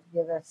gods would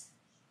give us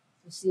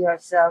to see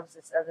ourselves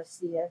as others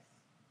see us.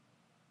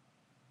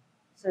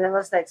 So that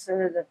was like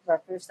sort of my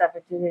first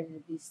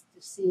opportunity to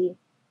see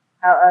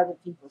how other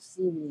people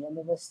see me. And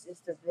it was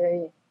just a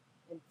very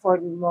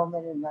important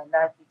moment in my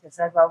life because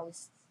I've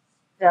always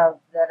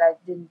felt that I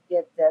didn't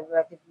get that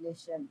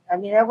recognition. I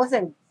mean, I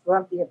wasn't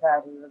grumpy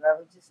about it. I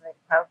was just like,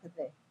 how could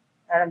they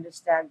not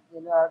understand,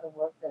 all the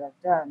work that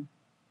I've done?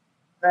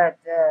 But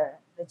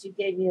you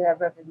gave me that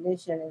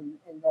recognition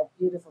in that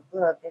beautiful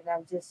book, and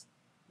I'm just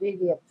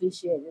really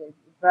appreciate it.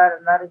 It brought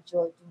a lot of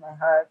joy to my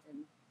heart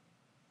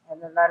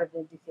and a lot of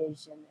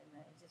vindication, and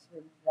I just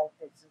really liked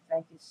it. So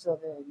thank you so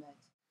very much.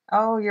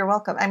 Oh, you're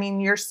welcome. I mean,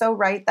 you're so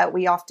right that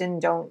we often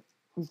don't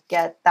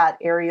get that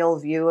aerial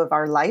view of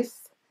our life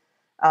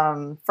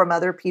from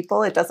other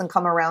people. It doesn't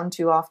come around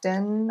too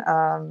often.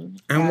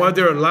 And while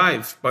they're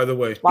alive, by the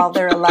way. While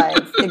they're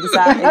alive.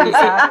 Exactly.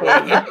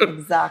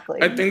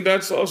 I think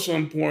that's also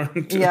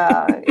important.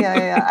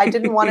 Yeah. I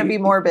didn't want to be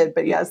morbid,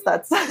 but yes,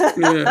 that's...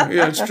 yeah,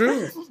 it's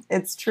true.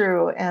 It's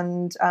true.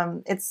 And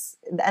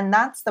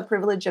that's the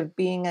privilege of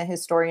being a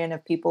historian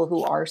of people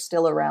who are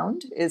still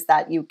around, is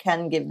that you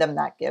can give them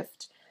that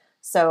gift.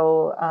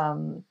 So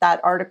that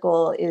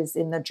article is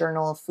in the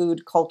journal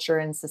Food, Culture,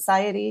 and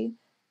Society,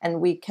 and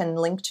we can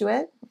link to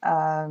it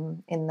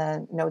in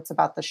the notes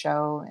about the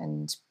show,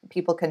 and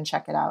people can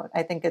check it out.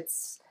 I think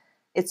it's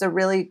a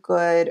really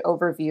good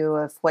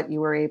overview of what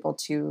you were able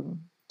to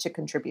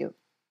contribute.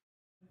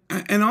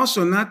 And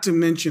also, not to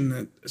mention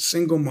that a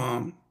single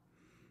mom,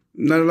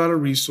 not a lot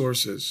of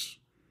resources,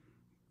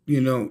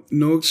 no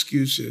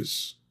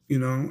excuses,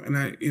 and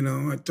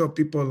I tell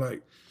people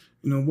like,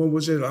 what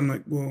was it? I'm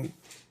like, well,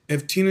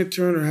 if Tina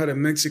Turner had a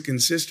Mexican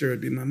sister,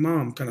 it'd be my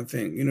mom, kind of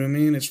thing. You know what I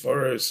mean? As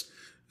far as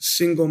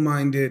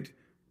single-minded,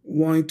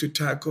 wanting to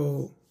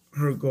tackle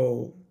her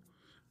goal.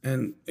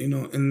 And,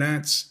 and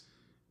that's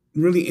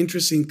really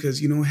interesting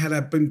because, had I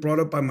been brought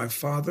up by my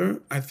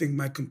father, I think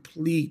my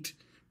complete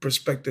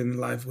perspective in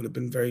life would have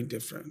been very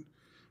different.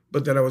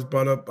 But that I was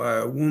brought up by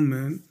a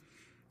woman,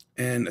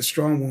 and a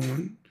strong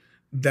woman,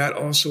 that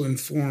also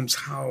informs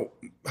how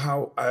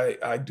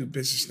I do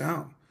business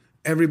now.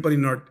 Everybody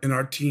in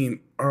our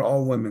team are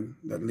all women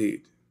that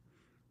lead.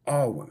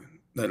 All women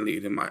that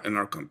lead in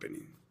our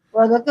company.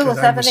 Well, look at what's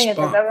happening in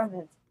the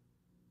government.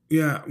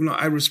 Yeah,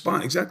 I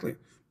respond, exactly.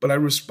 But I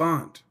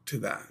respond to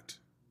that,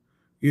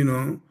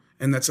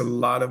 and that's a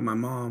lot of my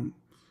mom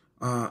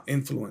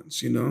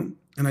influence, And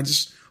I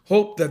just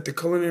hope that the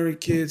culinary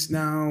kids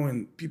now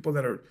and people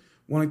that are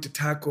wanting to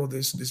tackle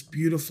this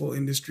beautiful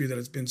industry that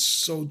has been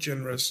so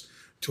generous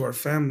to our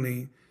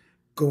family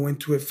go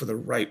into it for the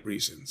right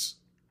reasons,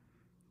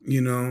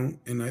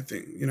 and I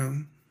think,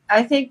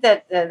 I think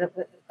that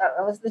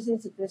I was listening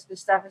to Chris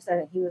Christopherson,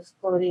 and he was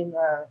quoting,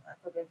 I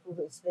forget who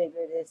his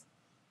favorite is,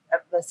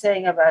 but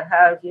saying about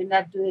how if you're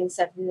not doing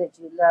something that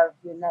you love,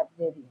 you're not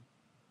living.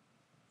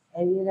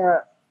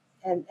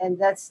 And, and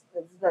that's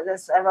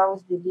I've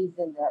always believed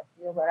in that.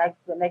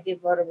 When I give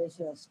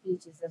motivational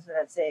speeches, that's what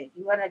I say. If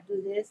you want to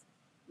do this,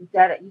 you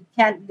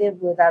can't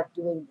live without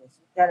doing this.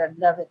 You gotta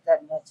love it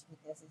that much,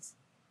 because it's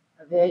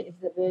a very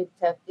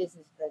tough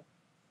business, but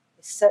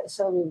it's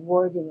so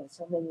rewarding in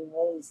so many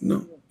ways.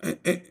 No,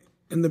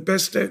 and the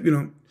best step,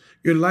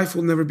 your life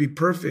will never be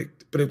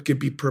perfect, but it could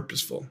be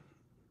purposeful.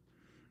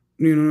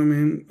 You know what I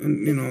mean?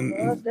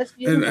 And that's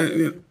beautiful.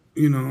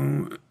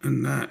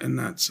 And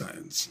that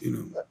science,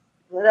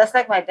 Well, that's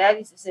like my dad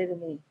used to say to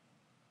me.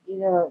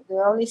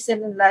 The only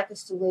sin in life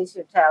is to waste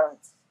your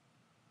talents.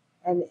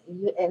 And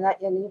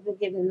you've been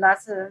given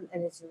lots of them,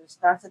 and it's a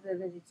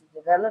responsibility to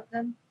develop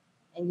them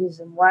and use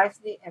them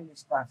wisely and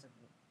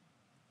responsibly.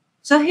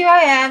 So here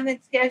I am in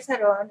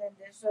Aarón, and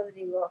there's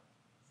Rodrigo,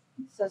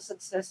 so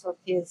successful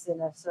kids,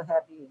 and I'm so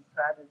happy and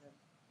proud of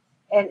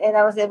them. And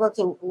I was able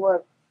to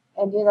work.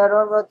 And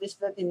Aarón wrote this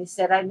book, and he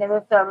said, I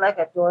never felt like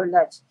a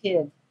door-latch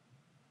kid.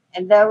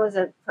 And that was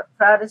the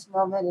proudest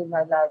moment in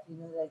my life,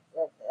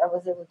 that I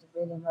was able to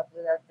bring them up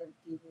without them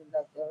feeling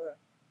like they were.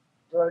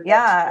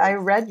 Yeah, I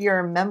read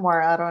your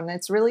memoir, Aarón.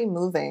 It's really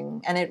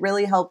moving. And it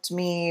really helped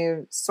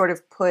me sort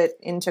of put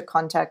into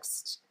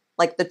context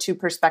like the two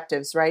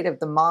perspectives, right? Of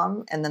the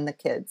mom and then the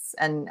kids.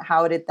 And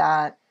how did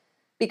that,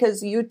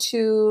 because you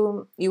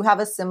two, you have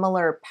a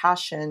similar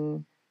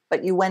passion,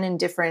 but you went in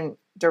different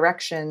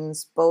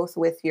directions, both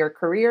with your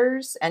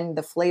careers and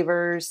the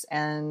flavors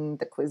and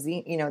the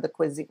cuisine, the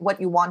cuisine, what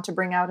you want to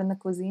bring out in the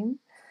cuisine.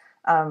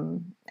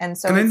 And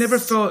I never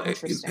felt,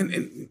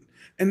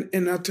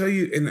 and I'll tell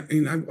you,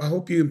 and I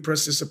hope you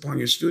impress this upon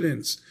your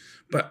students,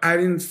 but I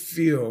didn't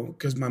feel,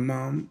 because my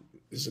mom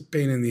is a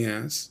pain in the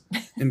ass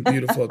and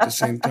beautiful at the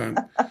same time,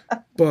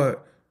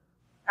 but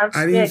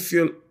I didn't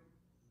feel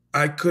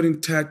I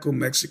couldn't tackle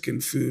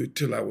Mexican food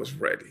till I was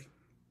ready,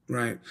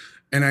 right?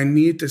 And I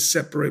needed to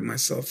separate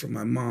myself from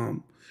my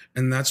mom.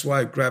 And that's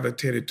why I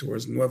gravitated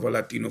towards Nuevo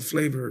Latino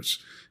flavors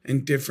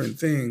and different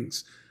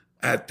things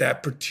at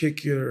that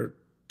particular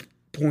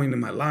point in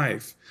my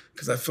life,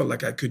 because I felt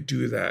like I could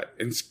do that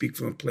and speak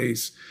from a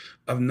place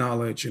of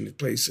knowledge and a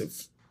place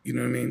of, you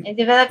know what I mean? And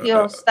develop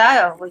your own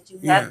style, which you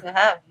have to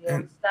have, your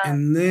own style.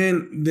 And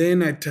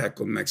then I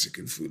tackled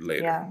Mexican food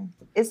later. Yeah.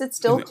 Is it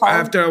still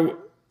called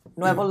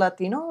Nuevo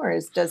Latino, or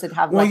does it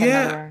have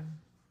another?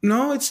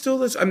 No, it's still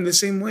this. I'm the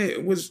same way.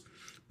 It was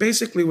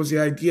the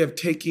idea of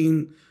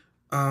taking,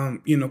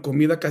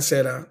 comida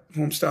casera,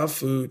 home style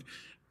food,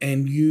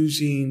 and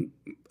using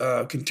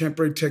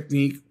contemporary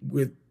technique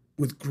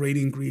with great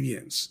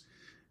ingredients,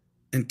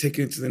 and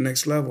taking it to the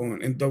next level.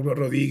 And Douglas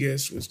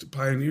Rodriguez was the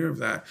pioneer of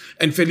that,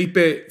 and Felipe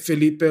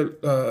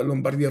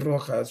Lombardia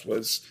Rojas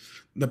was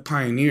the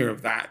pioneer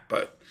of that.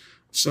 But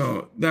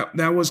so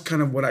that was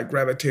kind of what I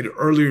gravitated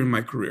earlier in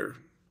my career.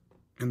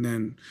 And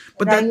then,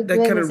 but that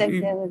kind of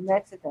with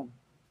Mexican.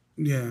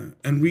 Yeah,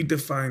 and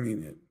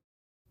redefining it.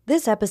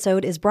 This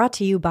episode is brought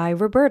to you by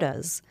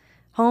Roberta's,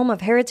 home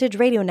of Heritage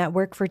Radio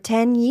Network for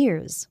 10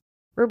 years.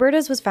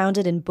 Roberta's was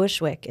founded in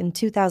Bushwick in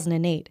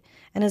 2008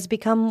 and has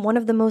become one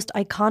of the most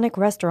iconic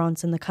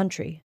restaurants in the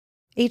country.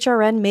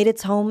 HRN made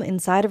its home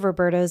inside of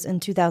Roberta's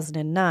in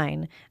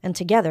 2009, and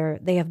together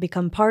they have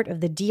become part of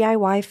the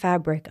DIY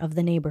fabric of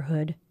the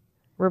neighborhood.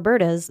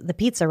 Roberta's, the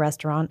pizza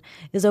restaurant,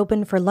 is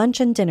open for lunch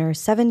and dinner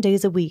 7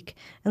 days a week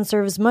and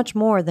serves much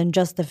more than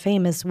just the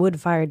famous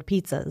wood-fired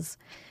pizzas.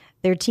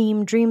 Their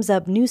team dreams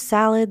up new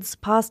salads,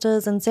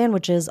 pastas, and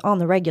sandwiches on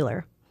the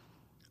regular.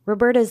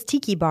 Roberta's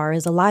Tiki Bar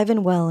is alive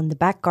and well in the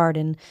back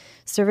garden,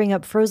 serving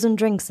up frozen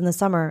drinks in the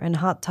summer and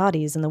hot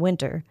toddies in the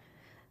winter.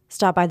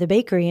 Stop by the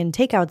bakery and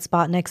takeout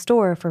spot next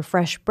door for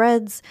fresh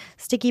breads,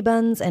 sticky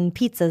buns, and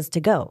pizzas to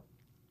go.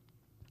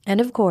 And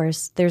of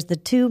course, there's the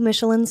 2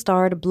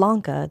 Michelin-starred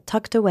Blanca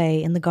tucked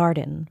away in the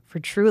garden for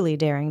truly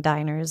daring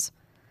diners.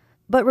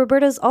 But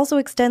Roberta's also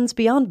extends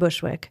beyond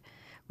Bushwick,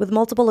 with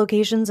multiple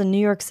locations in New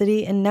York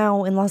City and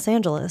now in Los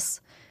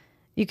Angeles.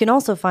 You can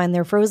also find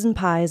their frozen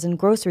pies in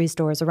grocery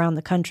stores around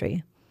the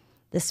country.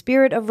 The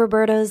spirit of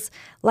Roberta's,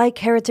 like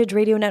Heritage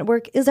Radio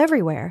Network, is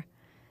everywhere.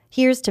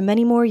 Here's to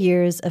many more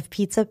years of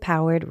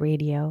pizza-powered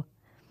radio.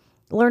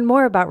 Learn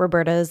more about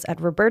Roberta's at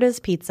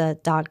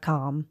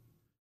robertaspizza.com.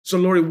 So,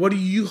 Lori, what do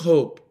you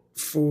hope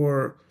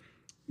for,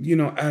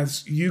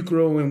 as you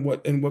grow and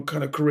what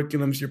kind of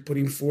curriculums you're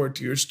putting forward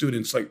to your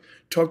students? Like,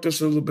 talk to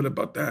us a little bit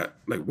about that.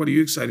 Like, what are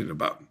you excited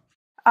about?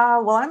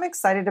 Well, I'm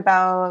excited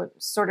about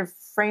sort of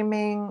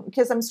framing,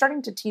 because I'm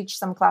starting to teach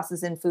some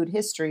classes in food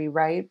history,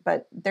 right?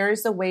 But there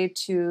is a way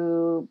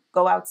to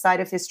go outside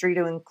of history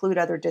to include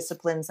other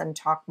disciplines and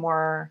talk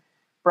more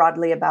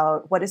broadly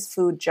about what does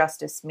food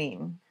justice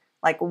mean?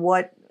 Like,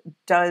 what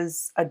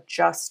does a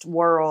just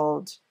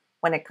world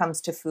when it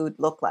comes to food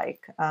look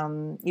like?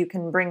 You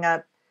can bring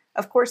up,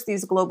 of course,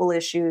 these global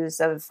issues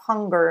of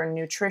hunger,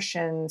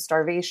 nutrition,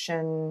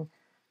 starvation,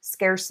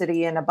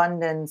 scarcity and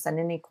abundance and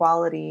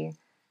inequality.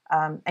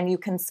 And you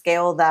can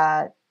scale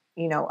that,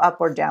 up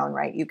or down,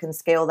 right? You can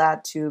scale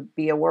that to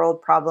be a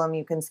world problem.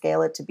 You can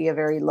scale it to be a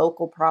very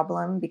local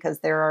problem because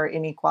there are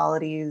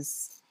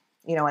inequalities,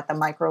 at the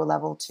micro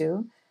level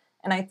too.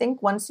 And I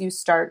think once you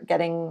start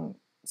getting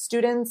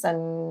students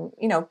and,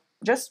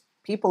 just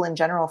people in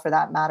general for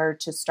that matter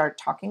to start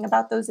talking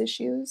about those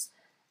issues,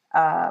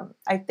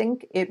 I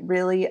think it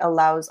really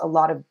allows a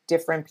lot of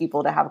different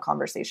people to have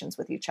conversations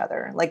with each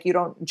other. Like, you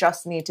don't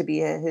just need to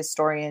be a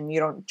historian. You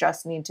don't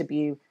just need to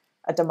be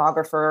a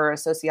demographer or a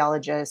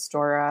sociologist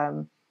or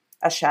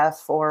a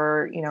chef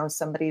or,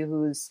 somebody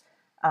who's,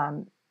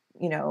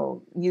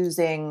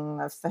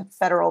 using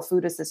federal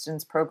food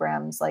assistance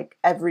programs. Like,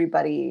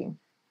 everybody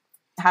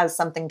has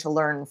something to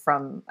learn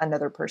from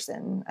another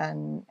person.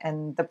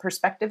 And the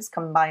perspectives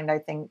combined, I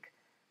think,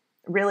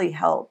 really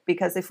help,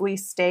 because if we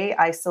stay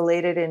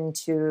isolated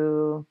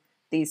into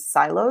these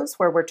silos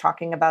where we're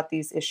talking about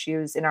these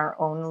issues in our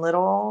own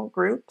little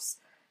groups,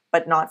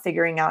 but not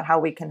figuring out how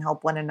we can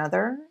help one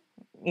another,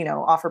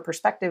 offer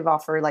perspective,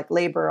 offer like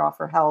labor,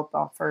 offer help,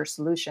 offer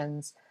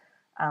solutions,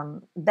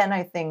 then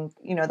I think,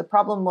 the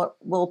problem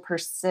will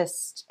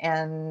persist,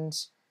 and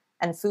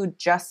food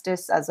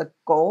justice as a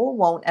goal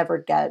won't ever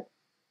get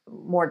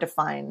more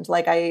defined.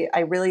 Like, I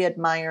really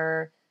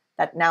admire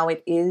that now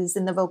it is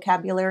in the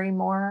vocabulary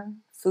more.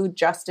 Food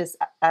justice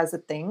as a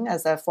thing,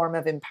 as a form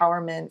of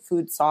empowerment.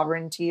 Food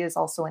sovereignty is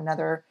also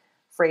another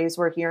phrase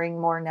we're hearing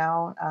more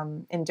now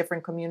in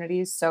different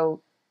communities.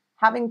 So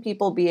having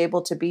people be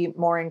able to be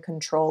more in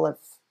control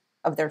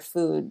of their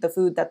food, the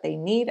food that they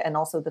need, and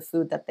also the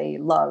food that they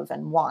love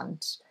and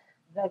want.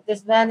 Like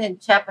this man in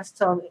Chiapas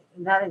told me,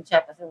 not in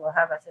Chiapas, in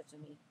Oaxaca, said to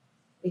me,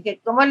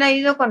 dije, ¿cómo le ha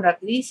ido con la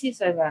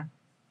crisis, oiga?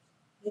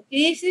 ¿De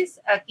crisis?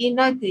 Aquí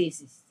no hay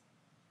crisis.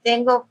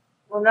 Tengo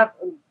una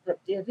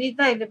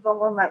tierrita y le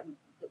pongo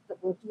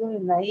mi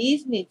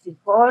maíz, mi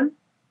frijol,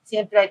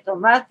 siempre hay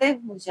tomate,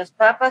 muchas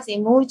papas y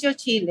mucho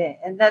chile.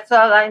 And that's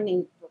all I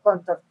need,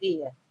 con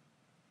tortilla.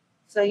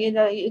 So, you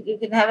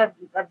can have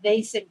a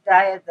basic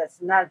diet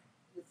that's not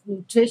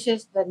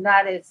nutritious, but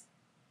not as...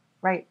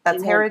 Right.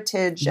 That's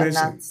heritage and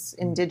that's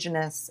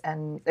indigenous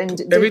and...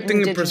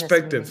 everything in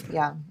perspective.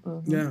 Yeah.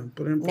 Mm-hmm. Yeah.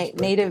 Put it in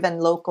perspective. Native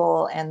and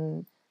local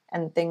and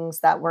things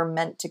that were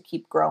meant to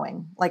keep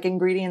growing. Like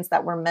ingredients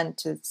that were meant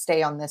to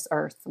stay on this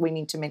earth. We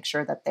need to make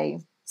sure that they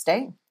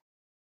stay.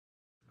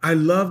 I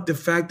love the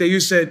fact that you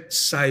said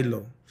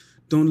silo.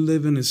 Don't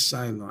live in a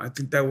silo. I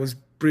think that was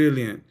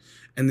brilliant.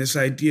 And this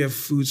idea of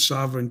food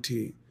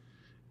sovereignty,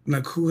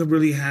 like who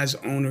really has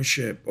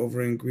ownership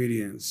over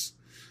ingredients?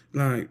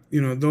 Like,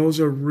 those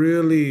are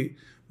really,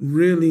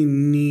 really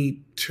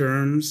neat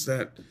terms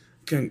that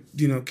can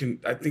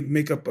I think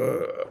make up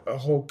a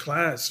whole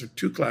class or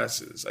 2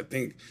 classes. I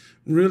think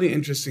really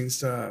interesting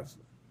stuff.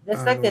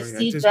 That's like the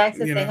seed banks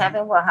that they have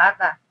in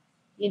Oaxaca.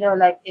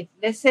 Like if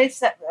let's say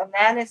a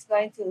man is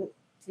going to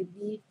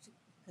leave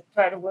to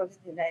try to work in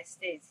the United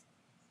States,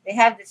 they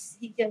have this,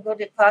 he can go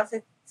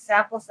deposit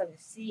samples of the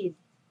seed.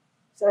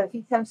 So if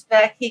he comes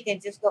back, he can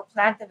just go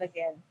plant them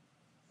again.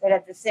 But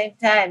at the same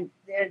time,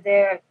 they're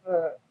there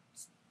for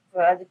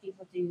other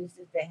people to use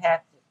if they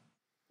have to.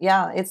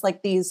 Yeah, it's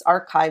like these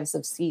archives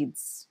of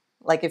seeds.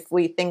 Like if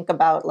we think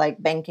about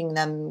like banking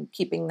them,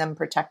 keeping them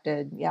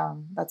protected, yeah,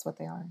 that's what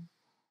they are.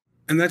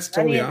 And that's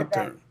totally out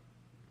there.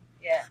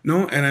 Yeah.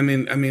 No, and I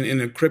mean, in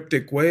a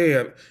cryptic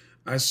way,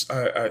 I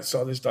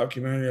saw this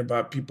documentary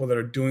about people that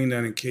are doing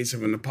that in case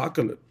of an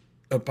apocalypse.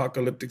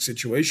 post-apocalyptic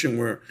situation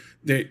where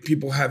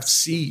people have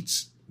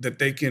seeds that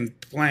they can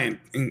plant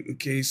in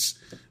case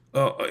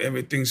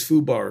everything's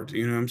foobarred.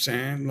 You know what I'm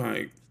saying?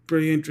 Like,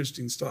 pretty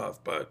interesting stuff.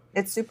 But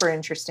it's super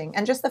interesting.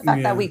 And just the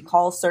fact that we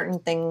call certain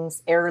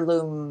things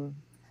heirlooms.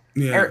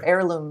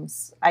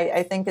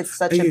 I think it's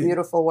such a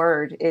beautiful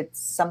word. It's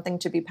something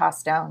to be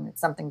passed down.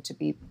 It's something to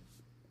be protected.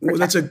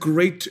 Well,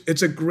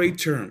 it's a great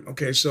term.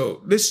 Okay,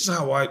 so this is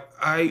how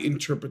I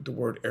interpret the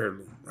word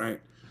heirloom, right?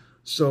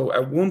 So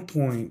at one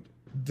point,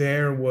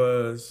 there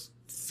was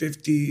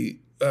 50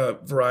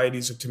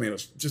 varieties of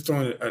tomatoes, just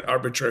throwing an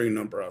arbitrary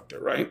number out there,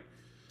 right?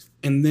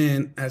 And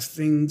then as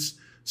things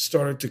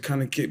started to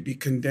kind of be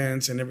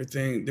condensed and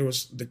everything, there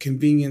was the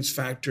convenience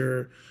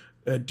factor,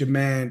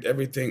 demand,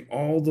 everything.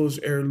 All those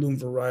heirloom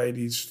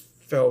varieties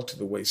fell to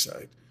the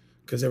wayside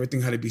because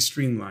everything had to be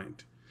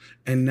streamlined.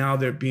 And now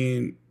they're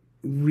being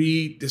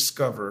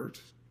rediscovered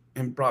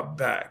and brought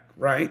back,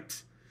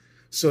 right?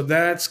 So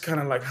that's kind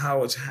of like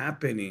how it's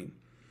happening.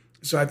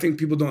 So I think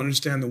people don't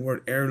understand the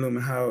word heirloom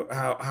and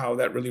how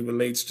that really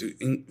relates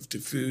to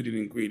food and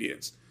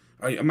ingredients.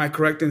 Am I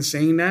correct in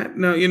saying that?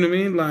 No, you know what I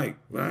mean? Like,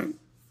 right?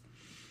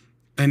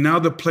 And now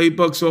the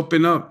playbooks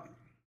open up.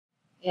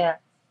 Yeah,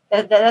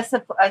 that's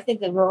I think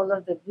the role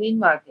of the green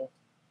market.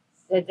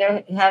 That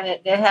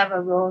they have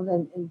a role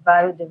in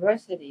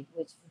biodiversity,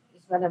 which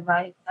is one of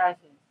my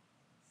passions.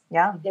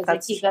 Yeah, because they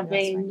keep on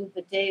bringing new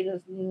potatoes,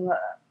 new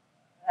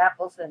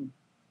apples, and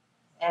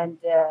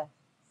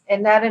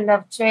not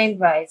enough train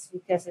rides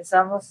because it's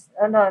almost.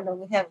 Oh no,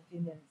 we have a few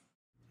minutes.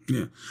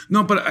 Yeah,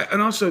 no, but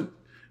and also,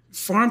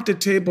 farm to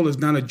table is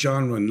not a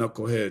genre,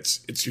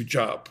 knuckleheads. It's your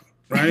job,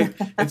 right?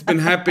 It's been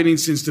happening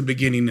since the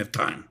beginning of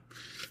time.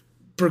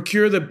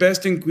 Procure the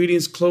best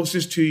ingredients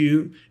closest to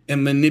you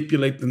and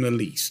manipulate them the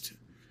least,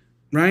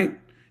 right?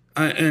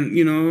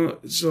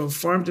 So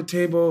farm to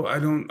table, I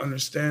don't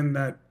understand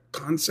that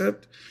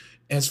concept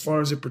as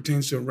far as it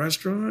pertains to a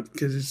restaurant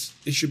because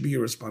it should be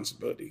your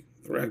responsibility,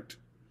 correct?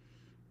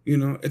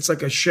 It's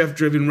like a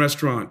chef-driven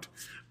restaurant.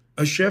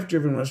 A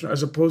chef-driven restaurant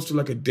as opposed to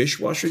like a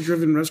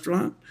dishwasher-driven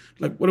restaurant.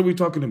 Like, what are we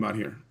talking about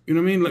here? You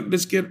know what I mean? Like,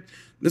 let's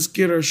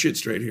get our shit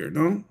straight here,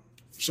 no?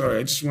 Sorry,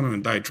 I just went on a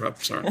diatribe.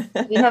 Sorry.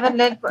 We haven't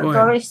let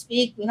Lori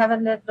speak.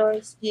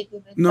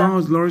 No,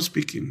 it's Lori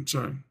speaking.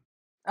 Sorry.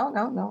 Oh,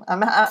 no.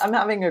 I'm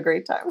having a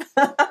great time.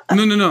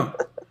 No.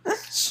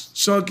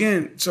 So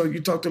again, you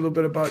talked a little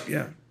bit about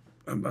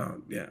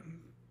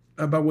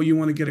what you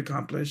want to get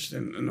accomplished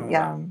and all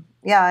that.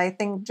 Yeah, I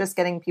think just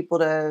getting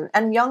people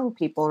and young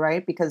people,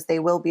 right? Because they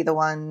will be the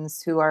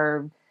ones who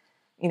are,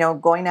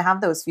 going to have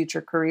those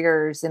future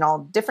careers in all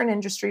different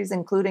industries,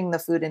 including the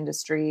food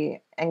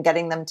industry, and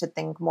getting them to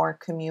think more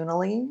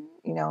communally.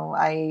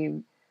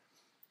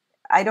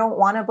 I don't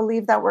want to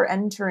believe that we're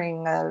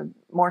entering a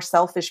more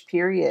selfish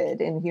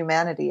period in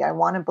humanity. I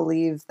want to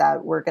believe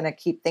that we're going to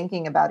keep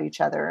thinking about each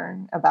other,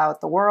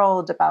 about the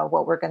world, about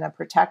what we're going to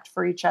protect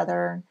for each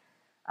other.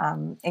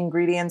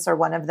 Ingredients are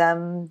one of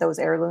them. Those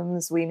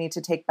heirlooms we need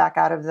to take back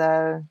out of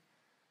the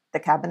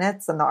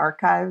cabinets and the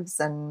archives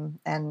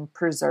and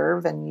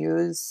preserve and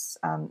use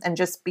and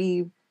just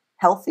be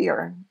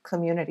healthier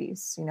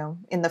communities,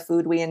 in the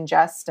food we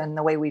ingest and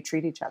the way we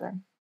treat each other.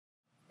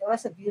 There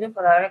was a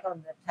beautiful article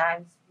in the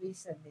Times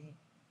recently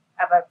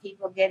about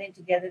people getting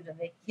together to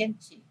make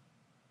kimchi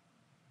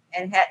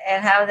and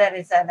how that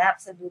is an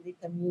absolutely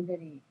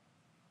community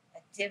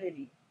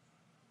activity.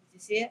 Did you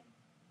see it?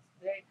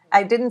 Very cool.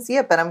 I didn't see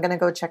it, but I'm going to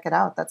go check it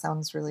out. That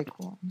sounds really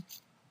cool.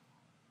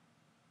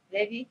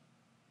 Baby?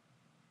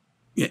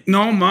 Yeah,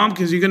 no, Mom,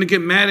 because you're going to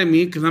get mad at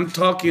me because I'm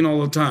talking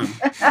all the time.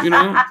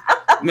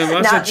 Me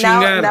vas a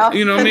chingar. No.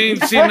 You know what I mean?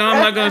 See, now I'm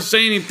not going to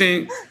say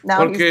anything.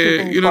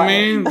 Porque, you know what I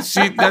mean?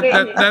 See,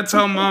 that's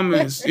how Mom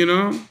is,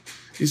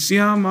 You see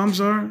how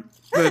moms are?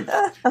 But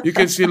you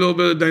can see a little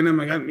bit of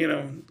dynamic,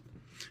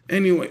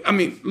 Anyway, I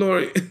mean,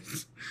 Lori,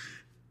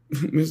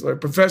 Miss Lori,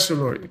 Professor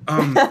Lori,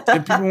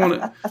 if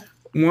people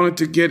wanted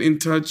to get in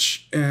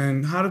touch,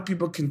 and how do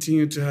people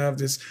continue to have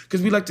this?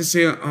 Because we like to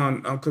say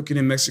on Cooking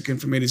in Mexican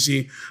from A to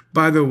Z,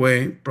 by the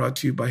way, brought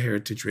to you by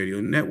Heritage Radio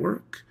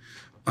Network.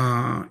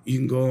 You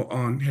can go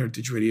on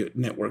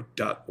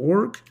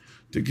heritageradionetwork.org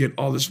to get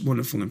all this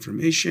wonderful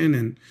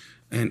information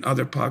and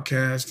other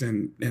podcasts,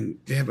 and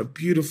they have a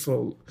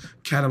beautiful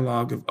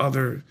catalog of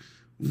other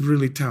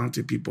really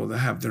talented people that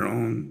have their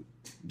own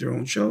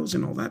shows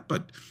and all that.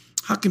 But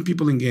how can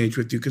people engage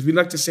with you? Because we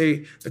like to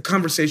say the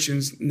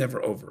conversation's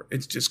never over.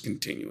 It's just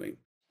continuing.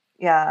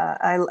 Yeah,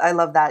 I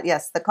love that.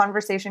 Yes, the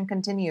conversation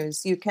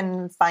continues. You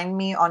can find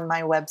me on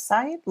my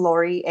website,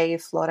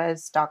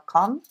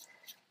 loriaflores.com.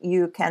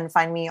 You can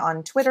find me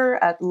on Twitter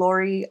at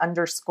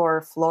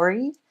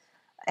Lori_Flory.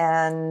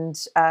 And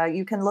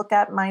you can look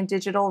at my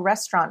digital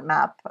restaurant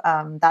map,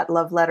 that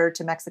love letter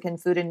to Mexican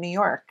food in New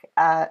York.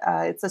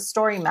 It's a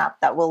story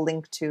map that we'll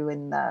link to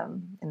in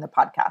the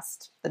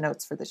podcast, the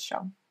notes for this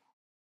show.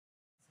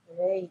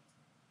 Great.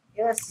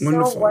 It was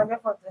so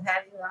wonderful to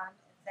have you on.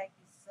 Thank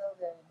you so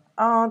very much.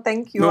 Oh,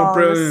 thank you all.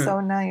 Brilliant. It was so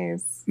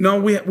nice.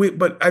 No,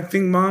 but I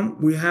think, Mom,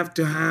 we have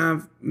to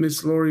have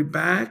Miss Lori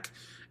back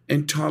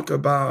and talk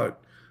about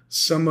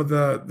some of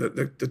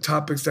the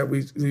topics that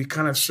we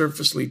kind of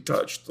surfacely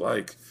touched,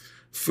 like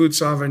food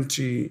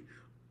sovereignty,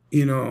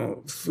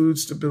 food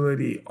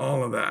stability,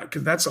 all of that,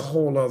 because that's a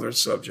whole other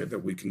subject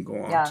that we can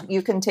go on. Yeah,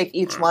 you can take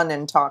each one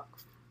and talk.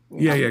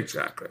 Yeah,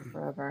 exactly.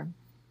 Forever.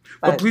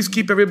 But please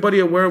keep everybody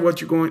aware of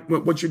what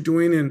you're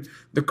doing in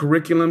the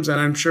curriculums,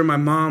 and I'm sure my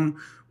mom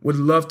would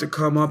love to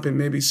come up and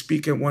maybe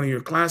speak at one of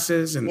your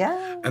classes, and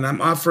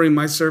I'm offering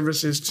my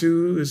services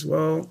too as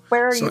well.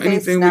 Where are you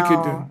based now, we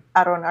could do.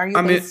 Aarón, are you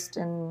based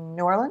in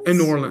New Orleans? In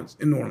New Orleans,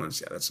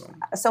 yeah, that's all.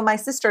 So my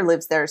sister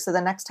lives there, so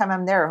the next time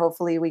I'm there,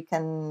 hopefully we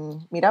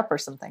can meet up or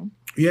something.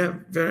 Yeah,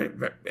 very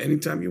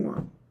anytime you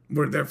want.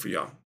 We're there for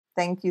y'all.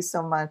 Thank you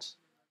so much.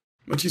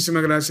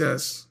 Muchísimas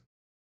gracias.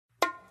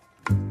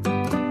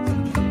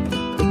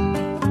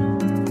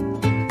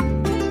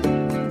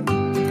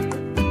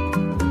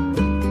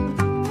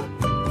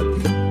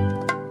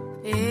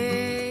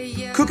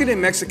 Cooking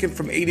in Mexican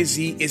from A to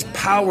Z is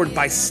powered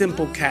by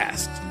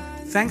Simplecast.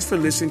 Thanks for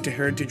listening to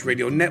Heritage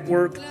Radio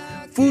Network,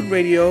 food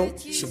radio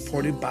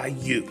supported by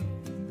you.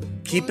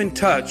 Keep in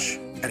touch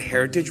at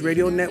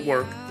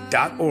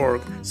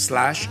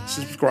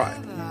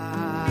heritageradionetwork.org/subscribe.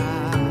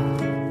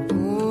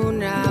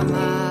 Una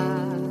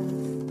más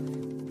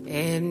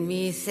en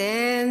mis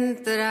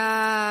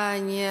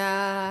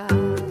entrañas.